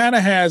it kind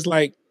of has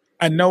like,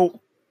 I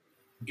know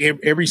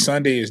every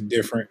Sunday is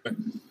different. But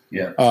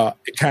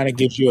it kind of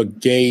gives you a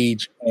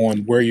gauge on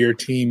where your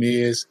team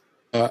is.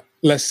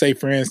 Let's say,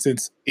 for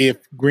instance, if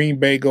Green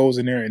Bay goes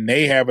in there and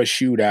they have a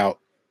shootout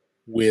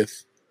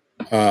with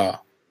the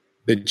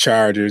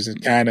Chargers,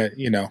 and kind of,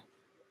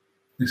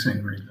 This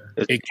ain't Green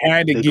Bay. It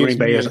kind of gives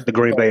the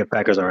Green Bay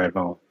Packers are at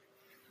home.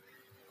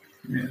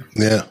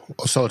 Yeah.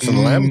 So it's in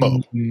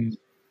Lambeau.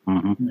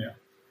 Mm-hmm. Yeah.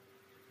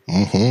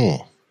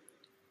 Mm-hmm.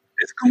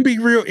 It's gonna be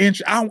real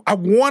interesting. I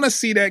want to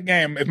see that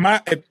game.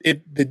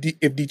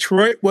 If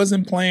Detroit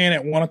wasn't playing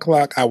at 1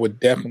 o'clock, I would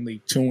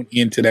definitely tune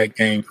into that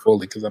game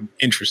fully because I'm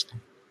interested.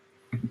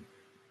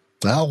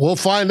 Well, we'll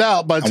find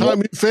out by the time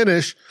you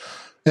finish.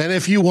 And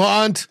if you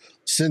want,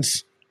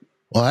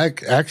 I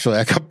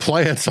got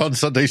plans on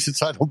Sunday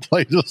since I don't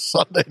play till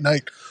Sunday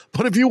night.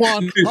 But if you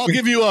want, I'll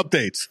give you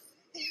updates.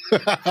 You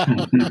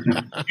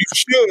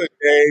should,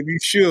 Dave.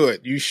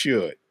 You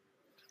should.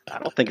 I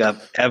don't think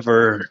I've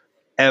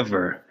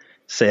ever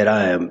said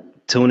I am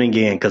tuning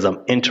in because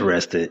I'm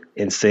interested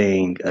in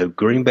seeing a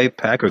Green Bay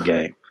Packer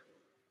game.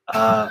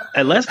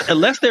 Unless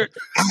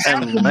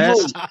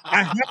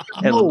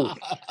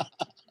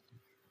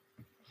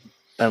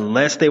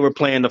they were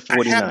playing the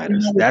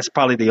 49ers. That's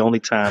probably the only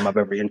time I've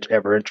ever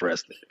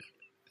interested.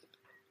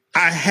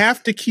 I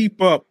have to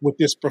keep up with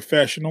this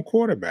professional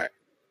quarterback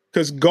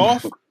because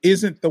Goff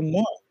isn't the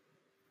one.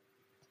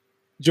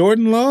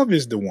 Jordan Love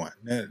is the one.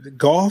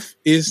 Goff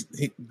is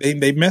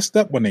they messed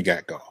up when they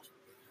got Goff.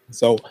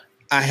 So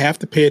I have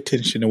to pay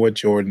attention to what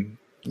Jordan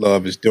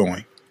Love is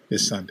doing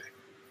this Sunday.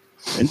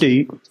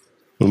 Indeed.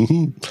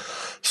 Mm-hmm.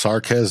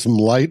 Sarcasm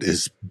light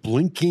is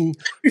blinking,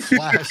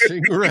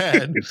 flashing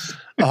red.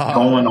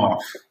 Going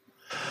off.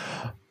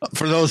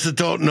 For those that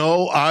don't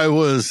know, I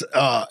was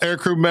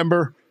aircrew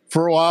member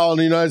for a while in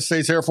the United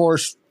States Air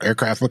Force,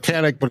 aircraft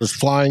mechanic, but was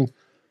flying.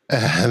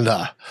 And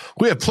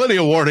we have plenty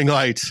of warning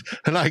lights.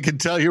 And I can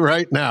tell you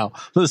right now,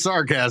 the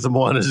sarcasm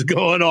one is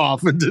going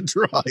off in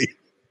Detroit.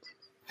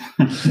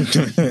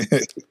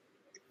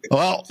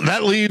 Well,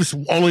 that leaves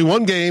only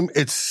one game.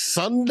 It's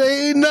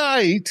Sunday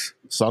night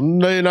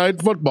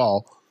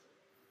football,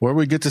 where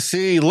we get to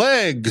see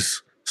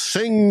Legs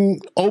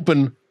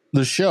open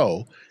the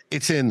show.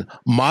 It's in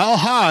Mile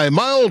High,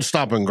 my old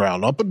stomping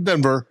ground up in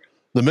Denver.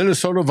 The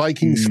Minnesota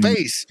Vikings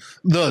face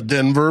the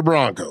Denver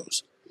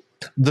Broncos.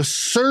 The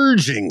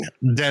surging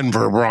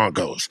Denver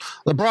Broncos.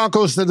 The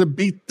Broncos that have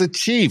beat the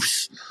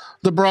Chiefs.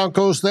 The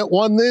Broncos that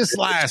won this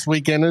last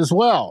weekend as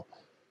well.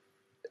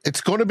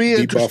 It's going to be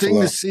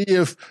interesting to see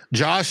if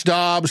Josh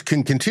Dobbs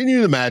can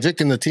continue the magic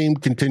and the team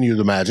continue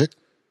the magic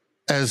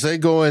as they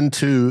go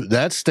into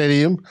that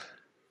stadium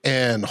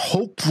and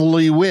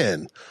hopefully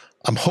win.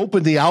 I'm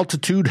hoping the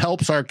altitude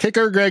helps our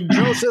kicker, Greg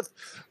Joseph,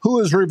 who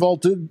has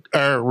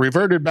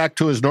reverted back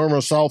to his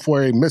normal self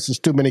where he misses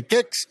too many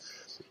kicks.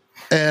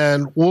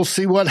 And we'll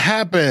see what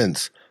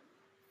happens.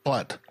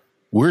 But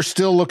we're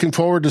still looking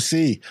forward to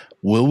see,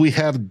 will we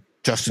have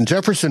Justin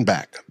Jefferson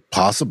back?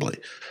 Possibly.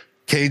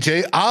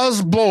 KJ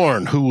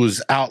Osborne, who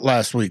was out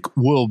last week,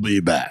 will be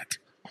back.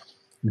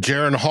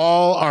 Jaron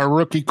Hall, our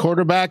rookie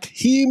quarterback,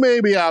 he may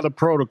be out of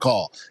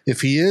protocol.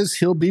 If he is,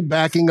 he'll be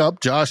backing up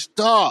Josh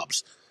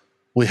Dobbs.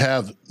 We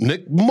have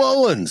Nick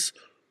Mullins,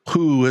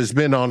 who has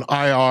been on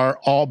IR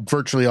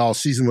virtually all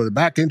season with a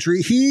back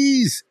injury.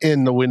 He's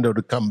in the window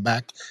to come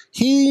back.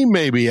 He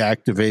may be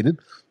activated.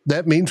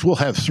 That means we'll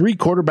have 3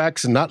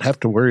 quarterbacks and not have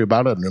to worry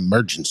about an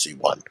emergency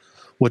one,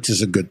 which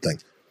is a good thing.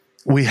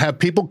 We have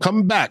people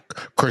come back.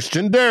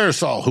 Christian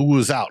Darrisaw, who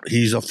was out,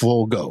 he's a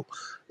full go.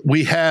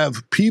 We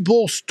have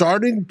people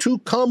starting to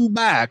come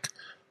back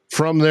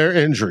from their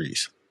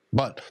injuries.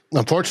 But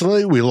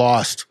unfortunately, we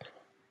lost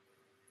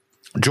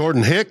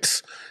Jordan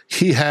Hicks.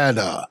 He had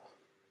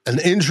an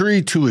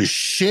injury to his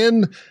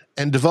shin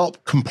and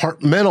developed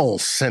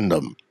compartmental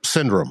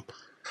syndrome,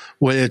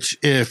 which,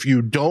 if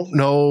you don't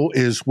know,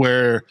 is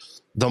where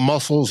the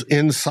muscles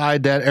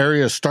inside that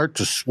area start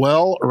to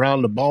swell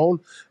around the bone,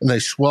 and they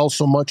swell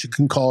so much it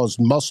can cause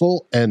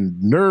muscle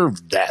and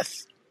nerve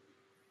death.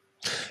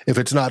 If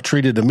it's not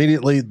treated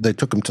immediately, they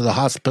took him to the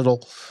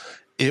hospital.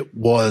 It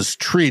was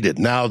treated.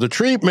 Now, the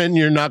treatment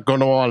you're not going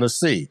to want to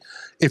see.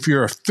 If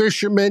you're a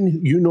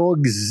fisherman, you know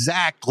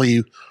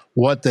exactly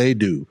what they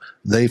do.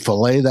 They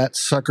fillet that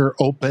sucker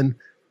open,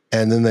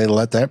 and then they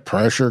let that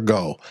pressure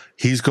go.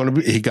 He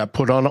got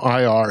put on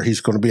IR. He's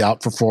going to be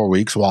out for 4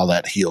 weeks while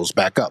that heals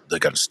back up. They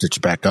got to stitch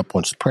it back up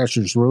once the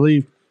pressure's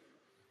relieved,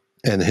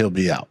 and he'll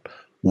be out.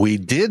 We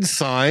did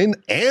sign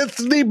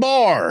Anthony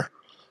Barr,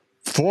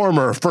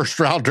 former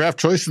first-round draft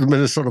choice of the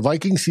Minnesota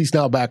Vikings. He's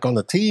now back on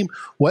the team.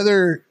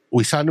 Whether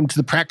we signed him to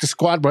the practice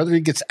squad, whether he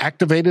gets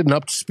activated and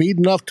up to speed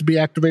enough to be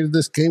activated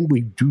this game,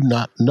 we do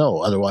not know.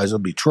 Otherwise, it'll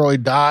be Troy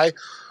Dye,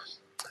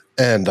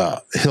 and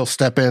he'll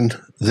step in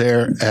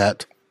there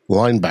at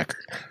linebacker.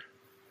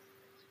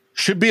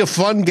 Should be a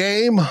fun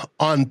game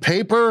on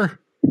paper.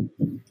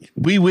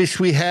 We wish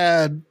we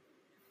had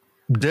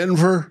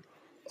Denver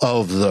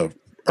of the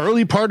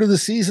early part of the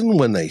season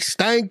when they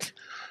stank.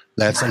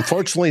 That's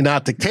unfortunately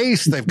not the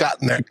case. They've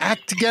gotten their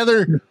act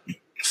together.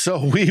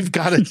 So we've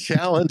got to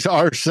challenge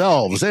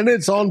ourselves, and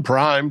it's on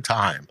prime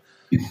time.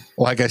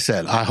 Like I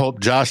said, I hope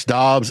Josh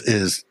Dobbs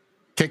is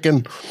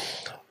kicking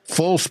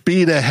full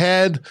speed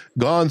ahead,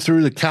 gone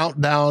through the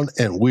countdown,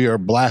 and we are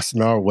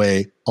blasting our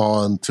way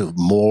on to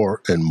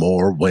more and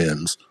more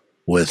wins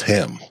with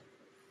him.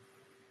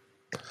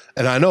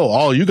 And I know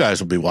all you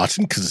guys will be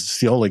watching because it's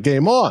the only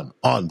game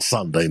on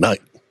Sunday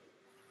night.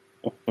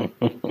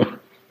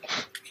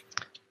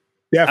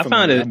 I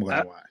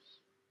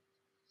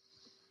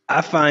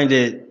find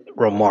it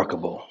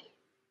remarkable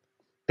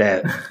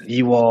that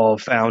you all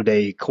found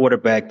a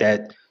quarterback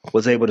that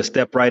was able to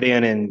step right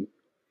in and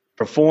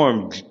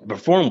perform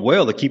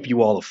well to keep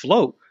you all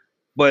afloat.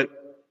 But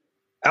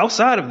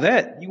outside of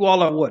that, you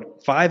all are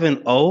what,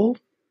 5-0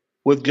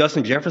 with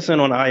Justin Jefferson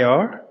on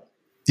IR?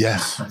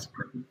 Yes.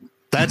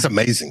 That's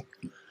amazing.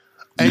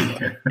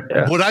 And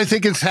what I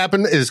think has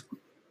happened is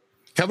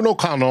Kevin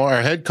O'Connell,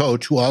 our head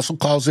coach, who also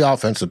calls the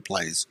offensive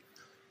plays,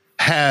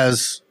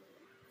 has,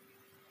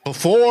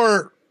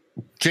 before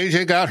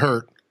JJ got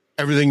hurt,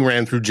 everything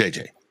ran through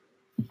JJ.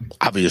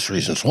 Obvious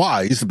reasons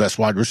why. He's the best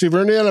wide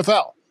receiver in the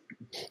NFL.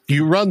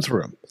 You run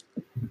through him.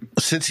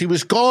 Since he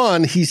was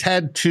gone, he's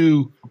had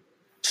to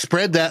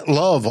spread that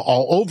love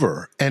all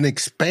over and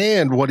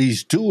expand what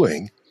he's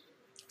doing.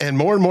 And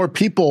more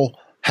people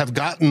have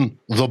gotten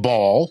the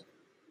ball,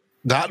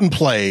 gotten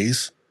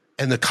plays,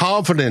 and the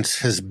confidence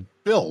has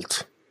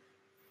built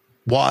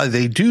while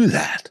they do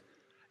that.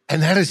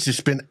 And that has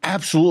just been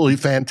absolutely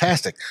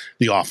fantastic.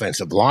 The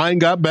offensive line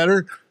got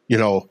better. You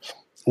know,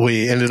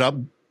 we ended up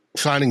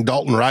signing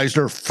Dalton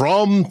Reisner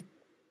from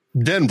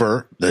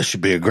Denver. This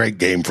should be a great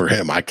game for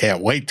him. I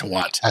can't wait to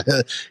watch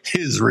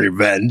his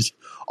revenge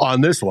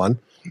on this one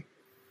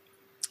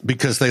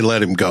because they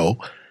let him go.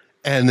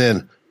 And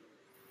then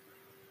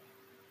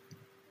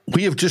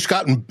we have just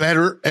gotten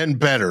better and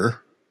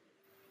better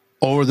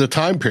over the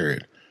time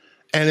period.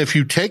 And if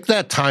you take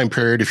that time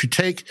period, if you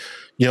take,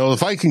 you know, the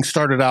Vikings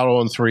started out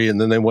 0-3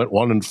 and then they went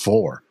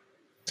 1-4.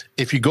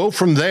 If you go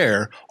from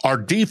there, our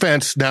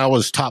defense now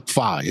is top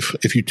 5.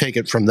 If you take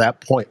it from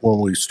that point when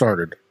we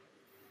started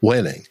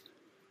winning,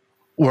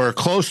 we're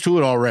close to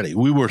it already.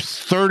 We were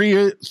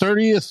 30th,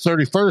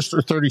 31st,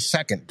 or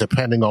 32nd,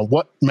 depending on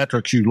what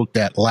metrics you looked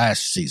at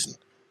last season.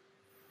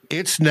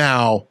 It's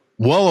now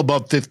well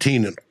above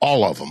 15 in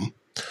all of them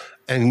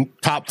and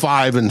top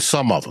 5 in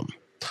some of them.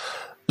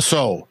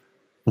 So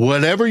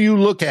whatever you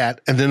look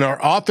at, and then our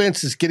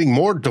offense is getting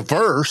more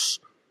diverse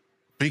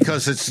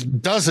because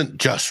it doesn't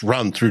just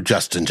run through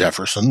Justin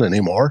Jefferson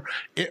anymore.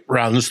 It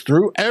runs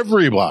through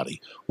everybody,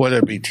 whether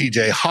it be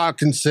TJ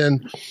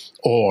Hawkinson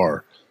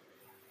or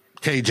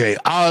KJ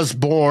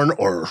Osborne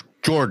or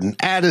Jordan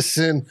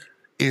Addison.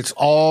 It's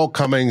all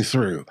coming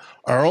through.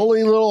 Our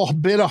only little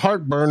bit of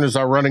heartburn is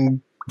our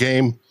running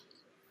game.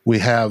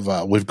 We've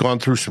gone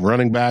through some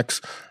running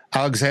backs.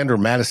 Alexander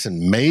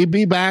Madison may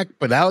be back,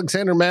 but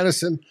Alexander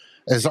Madison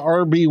as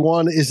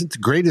RB1 isn't the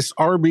greatest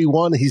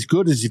RB1. He's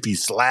good as if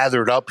he's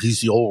slathered up. He's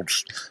the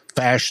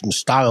old-fashioned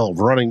style of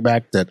running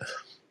back that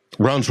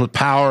runs with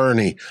power, and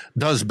he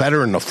does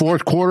better in the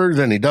fourth quarter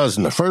than he does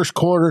in the first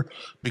quarter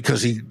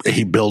because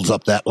he builds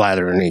up that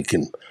ladder and he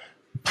can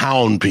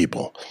pound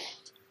people.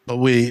 But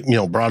we,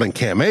 brought in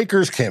Cam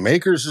Akers. Cam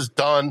Akers is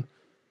done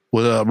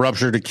with a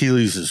ruptured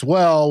Achilles as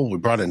well. We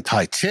brought in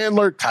Ty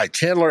Chandler. Ty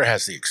Chandler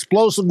has the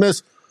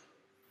explosiveness.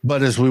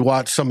 But as we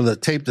watched some of the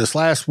tape this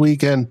last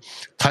weekend,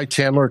 Ty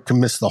Chandler can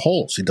miss the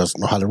holes. He doesn't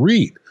know how to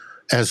read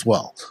as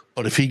well.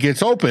 But if he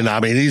gets open,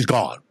 he's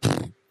gone.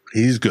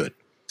 He's good.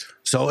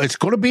 So it's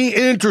going to be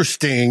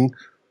interesting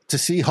to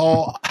see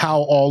how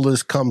all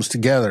this comes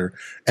together.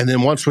 And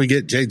then once we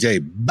get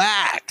JJ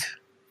back,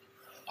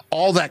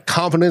 all that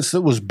confidence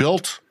that was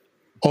built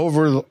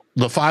over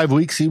the 5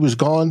 weeks he was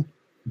gone,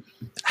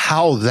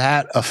 how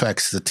that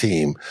affects the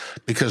team.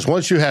 Because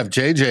once you have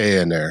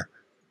JJ in there,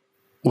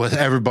 with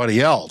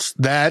everybody else,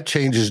 that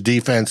changes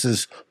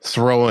defenses.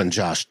 Throw in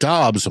Josh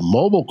Dobbs, a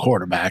mobile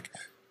quarterback,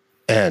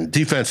 and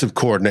defensive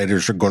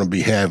coordinators are going to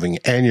be having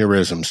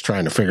aneurysms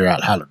trying to figure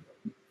out how to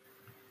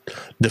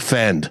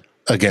defend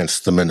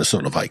against the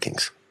Minnesota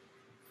Vikings.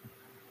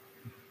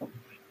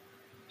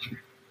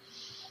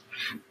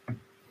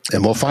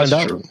 And we'll find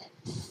out. True.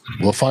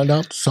 We'll find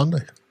out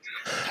Sunday.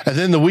 And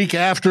then the week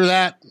after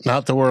that,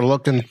 not that we're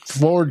looking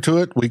forward to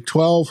it, week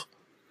 12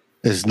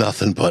 is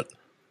nothing but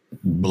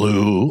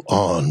blue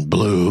on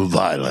blue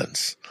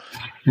violence.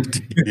 To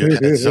give you a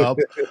heads up,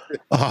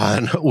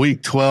 on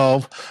week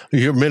 12,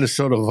 your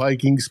Minnesota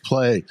Vikings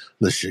play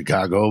the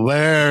Chicago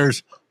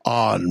Bears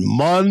on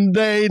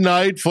Monday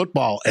Night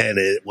Football. And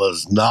it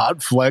was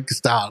not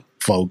flexed out,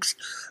 folks.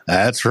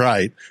 That's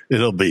right.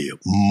 It'll be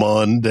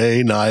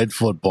Monday Night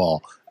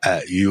Football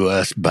at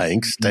US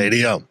Bank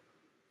Stadium.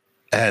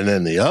 And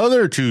then the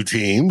other two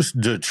teams,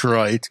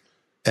 Detroit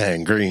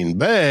and Green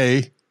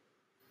Bay,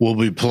 will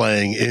be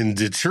playing in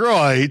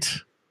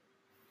Detroit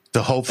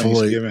to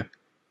hopefully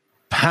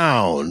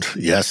pound.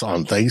 Yes,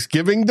 on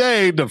Thanksgiving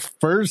Day, the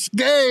first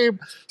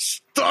game,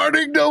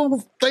 starting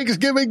the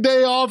Thanksgiving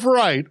Day off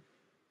right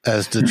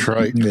as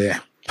Detroit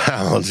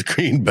pounds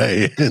Green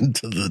Bay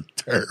into the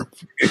turf.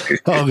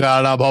 Oh,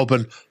 God, I'm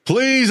hoping.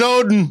 Please,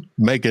 Odin,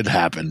 make it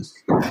happen.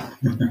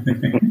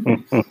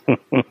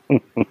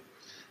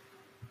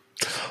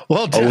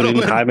 Well, Odin,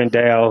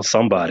 Heimendale,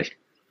 somebody.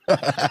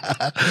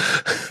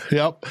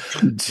 Yep.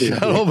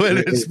 Gentlemen,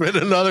 it's been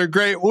another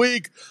great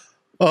week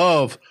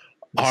of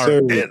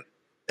our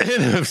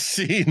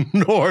NFC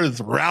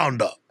North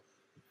Roundup.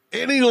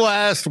 Any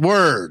last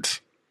words?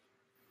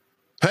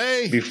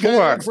 Hey,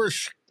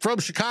 from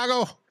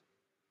Chicago?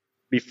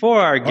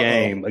 Before our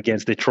game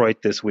against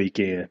Detroit this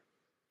weekend,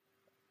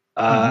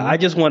 I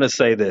just want to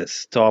say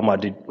this to all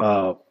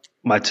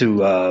my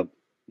two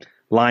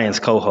Lions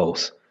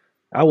co-hosts.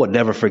 I will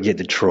never forget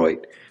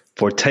Detroit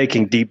for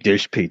taking deep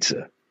dish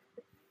pizza,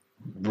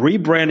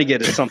 rebranding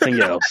it as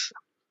something else,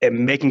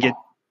 and making it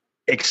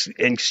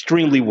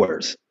extremely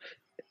worse.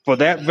 For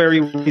that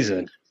very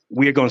reason,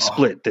 we're going to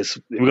split this.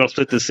 We're going to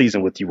split this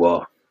season with you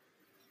all.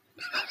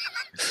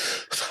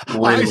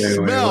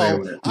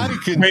 I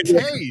can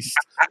taste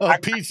a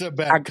pizza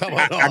bag coming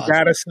on. I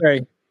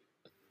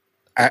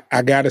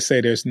gotta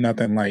say, there's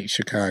nothing like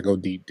Chicago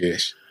deep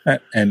dish,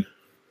 and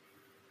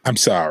I'm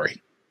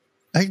sorry.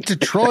 Hey,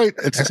 Detroit,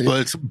 it's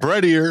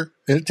breadier.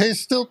 It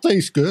still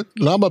tastes good.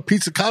 And I'm a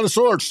pizza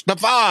connoisseur,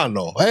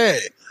 Stefano. Hey,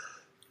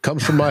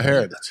 comes from my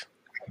heritage.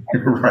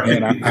 Right.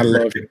 And I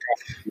love it.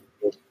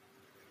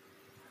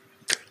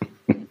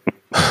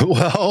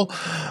 Well,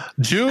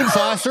 June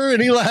Foster,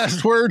 any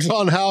last words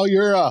on how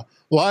your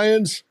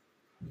Lions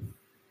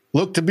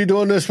look to be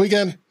doing this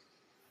weekend?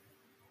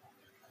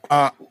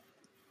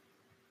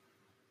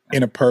 In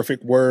a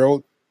perfect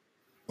world,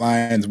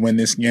 Lions win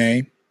this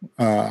game.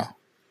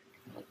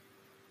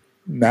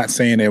 Not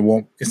saying it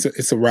won't.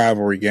 It's a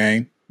rivalry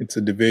game. It's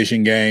a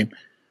division game.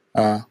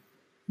 You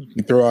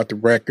can throw out the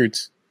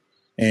records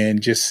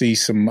and just see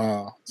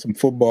some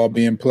football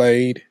being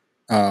played.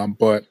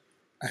 But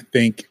I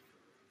think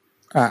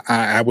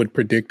I would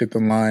predict that the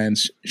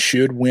Lions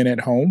should win at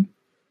home,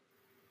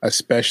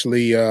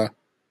 especially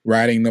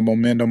riding the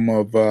momentum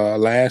of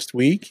last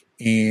week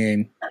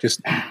and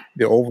just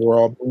the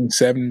overall being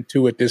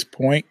 7-2 at this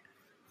point,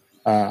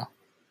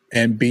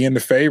 and being the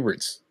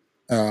favorites.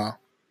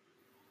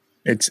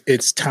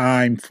 It's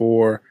time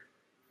for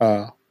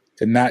to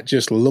not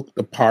just look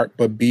the part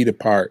but be the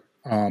part.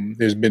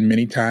 There's been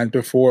many times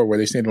before where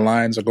they say the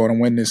Lions are going to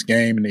win this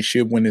game and they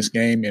should win this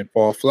game and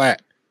fall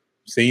flat.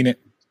 Seen it.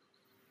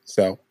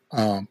 So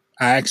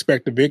I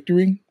expect a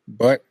victory,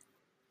 but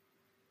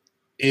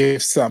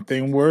if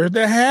something were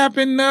to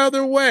happen the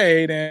other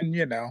way, then,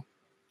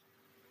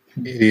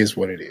 it is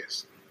what it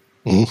is.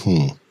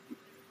 Mm-hmm.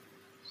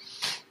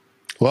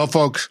 Well,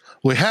 folks,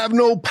 we have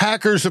no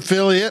Packers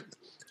affiliate.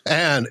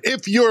 And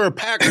if you're a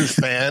Packers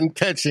fan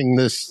catching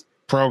this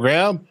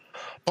program,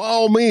 by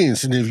all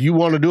means, and if you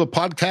want to do a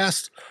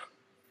podcast,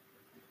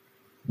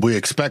 we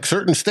expect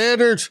certain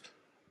standards,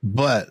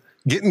 but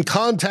get in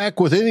contact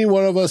with any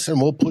one of us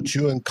and we'll put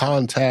you in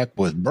contact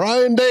with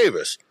Brian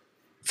Davis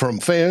from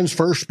Fans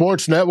First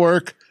Sports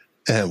Network,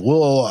 and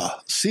we'll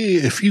see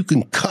if you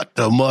can cut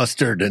the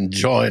mustard and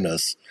join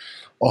us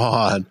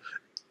on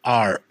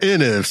our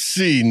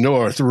NFC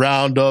North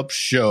Roundup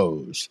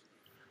shows.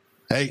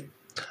 Hey,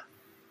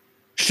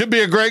 should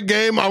be a great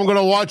game. I'm going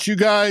to watch you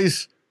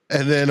guys.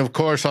 And then, of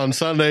course, on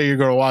Sunday, you're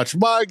going to watch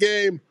my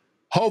game.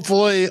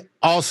 Hopefully,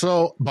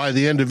 also, by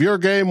the end of your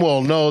game,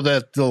 we'll know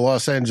that the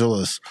Los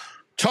Angeles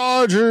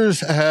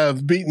Chargers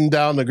have beaten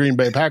down the Green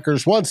Bay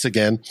Packers once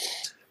again.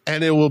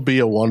 And it will be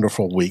a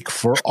wonderful week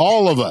for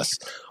all of us.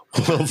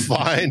 We'll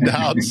find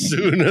out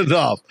soon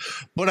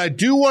enough. But I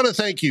do want to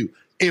thank you.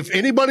 If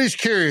anybody's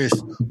curious,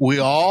 we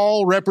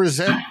all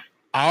represent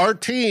our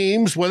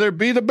teams, whether it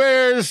be the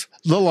Bears,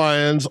 the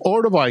Lions,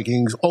 or the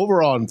Vikings,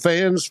 over on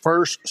Fans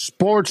First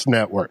Sports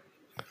Network.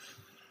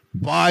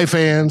 By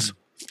fans,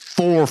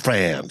 for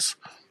fans.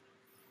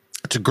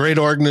 It's a great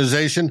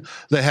organization.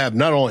 They have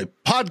not only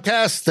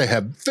podcasts, they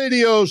have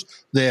videos,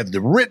 they have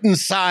the written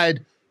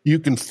side. You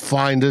can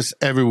find us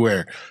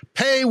everywhere.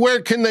 Hey,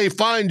 where can they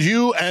find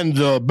you and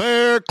the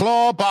Bear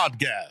Claw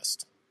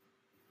Podcast?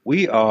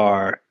 We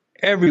are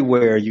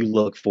everywhere you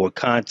look for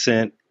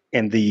content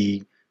in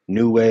the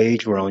new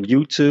age. We're on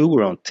YouTube.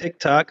 We're on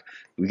TikTok.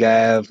 We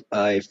have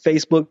a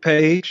Facebook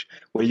page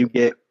where you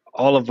get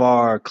all of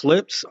our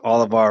clips,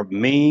 all of our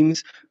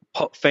memes,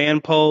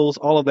 fan polls,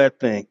 all of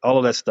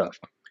that stuff.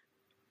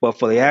 But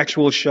for the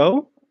actual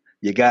show,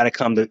 you gotta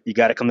come to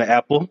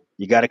Apple.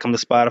 You gotta come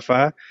to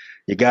Spotify.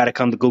 You gotta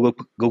come to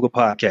Google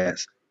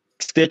Podcasts,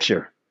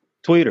 Stitcher,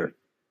 Twitter,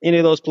 any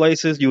of those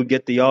places. You'll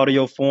get the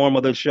audio form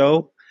of the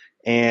show,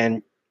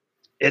 and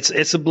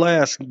it's a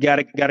blast. You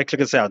gotta check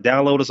us out.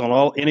 Download us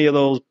on any of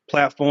those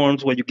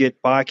platforms where you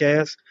get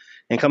podcasts,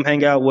 and come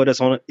hang out with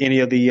us on any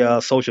of the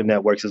social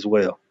networks as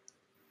well.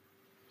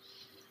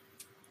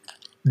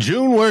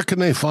 June, where can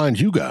they find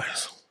you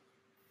guys?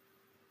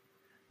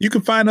 You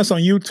can find us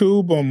on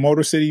YouTube on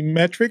Motor City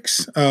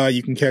Metrics.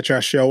 You can catch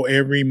our show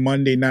every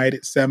Monday night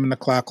at 7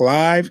 o'clock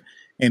live.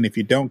 And if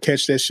you don't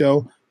catch that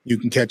show, you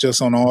can catch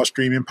us on all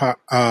streaming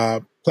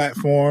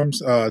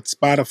platforms,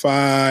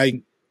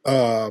 Spotify,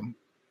 all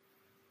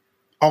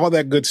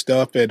that good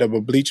stuff at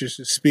Bleachers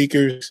to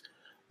Speakers,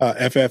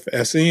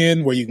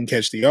 FFSN, where you can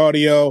catch the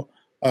audio.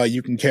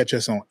 You can catch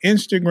us on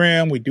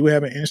Instagram. We do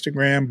have an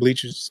Instagram,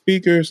 Bleachers to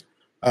Speakers.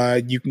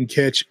 You can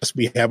catch us.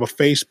 We have a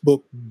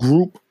Facebook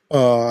group,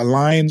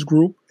 Lions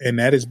group, and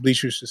that is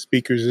Bleachers to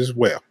Speakers as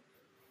well.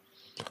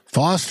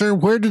 Foster,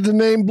 where did the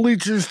name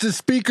Bleachers to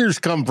Speakers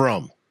come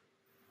from?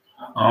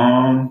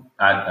 I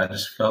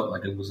just felt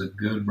like it was a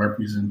good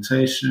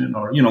representation,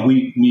 or,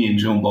 me and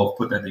June both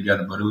put that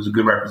together, but it was a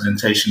good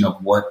representation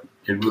of what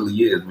it really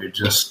is. We're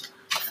just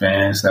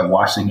fans that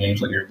watch the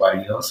games like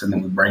everybody else, and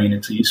then we're bringing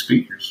it to you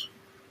speakers.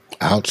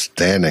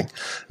 Outstanding.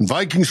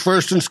 Vikings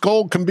First and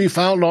Skol can be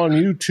found on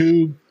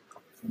YouTube,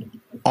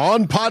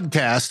 on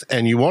podcast,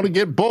 and you want to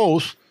get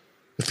both.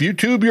 If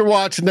YouTube you're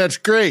watching, that's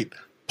great.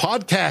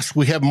 Podcast,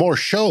 we have more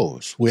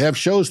shows. We have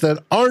shows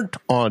that aren't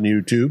on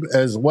YouTube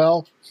as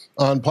well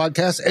on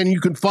podcasts, and you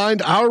can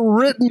find our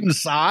written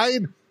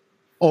side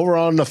over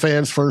on the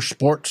Fans First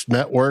Sports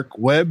Network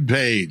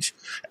webpage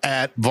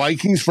at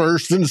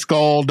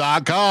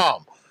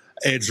VikingsFirstandSkull.com.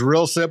 It's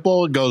real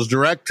simple. It goes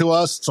direct to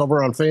us. It's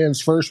over on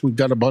Fans First. We've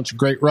got a bunch of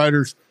great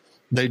writers.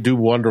 They do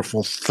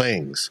wonderful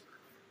things.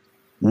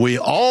 We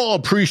all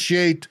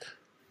appreciate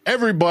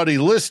everybody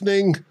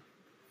listening.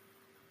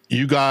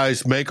 You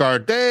guys make our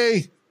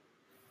day.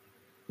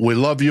 We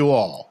love you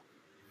all.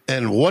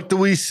 And what do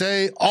we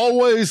say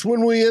always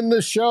when we end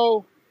the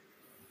show?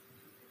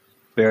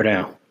 Bear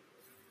down.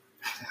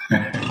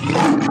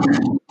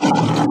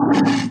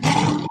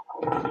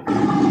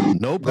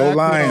 No back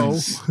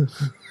Lions. No.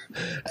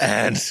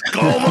 And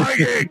Skull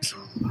Vikings.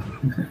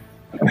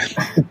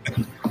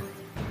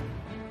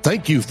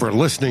 Thank you for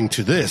listening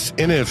to this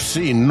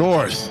NFC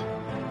North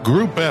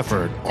group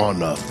effort on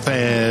the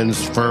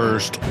Fans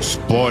First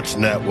Sports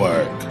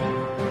Network.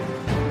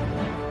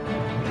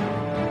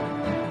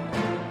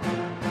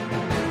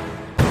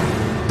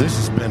 This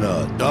has been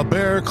a The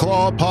Bear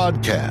Claw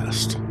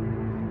podcast.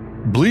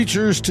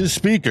 Bleachers to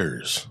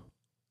Speakers.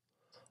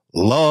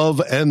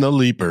 Love and the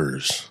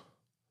Leapers.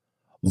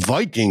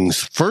 Vikings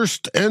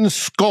First and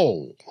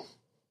Skol.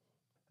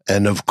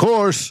 And of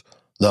course,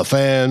 the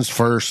Fans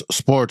First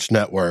Sports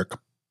Network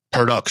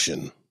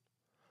production.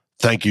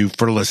 Thank you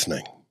for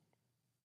listening.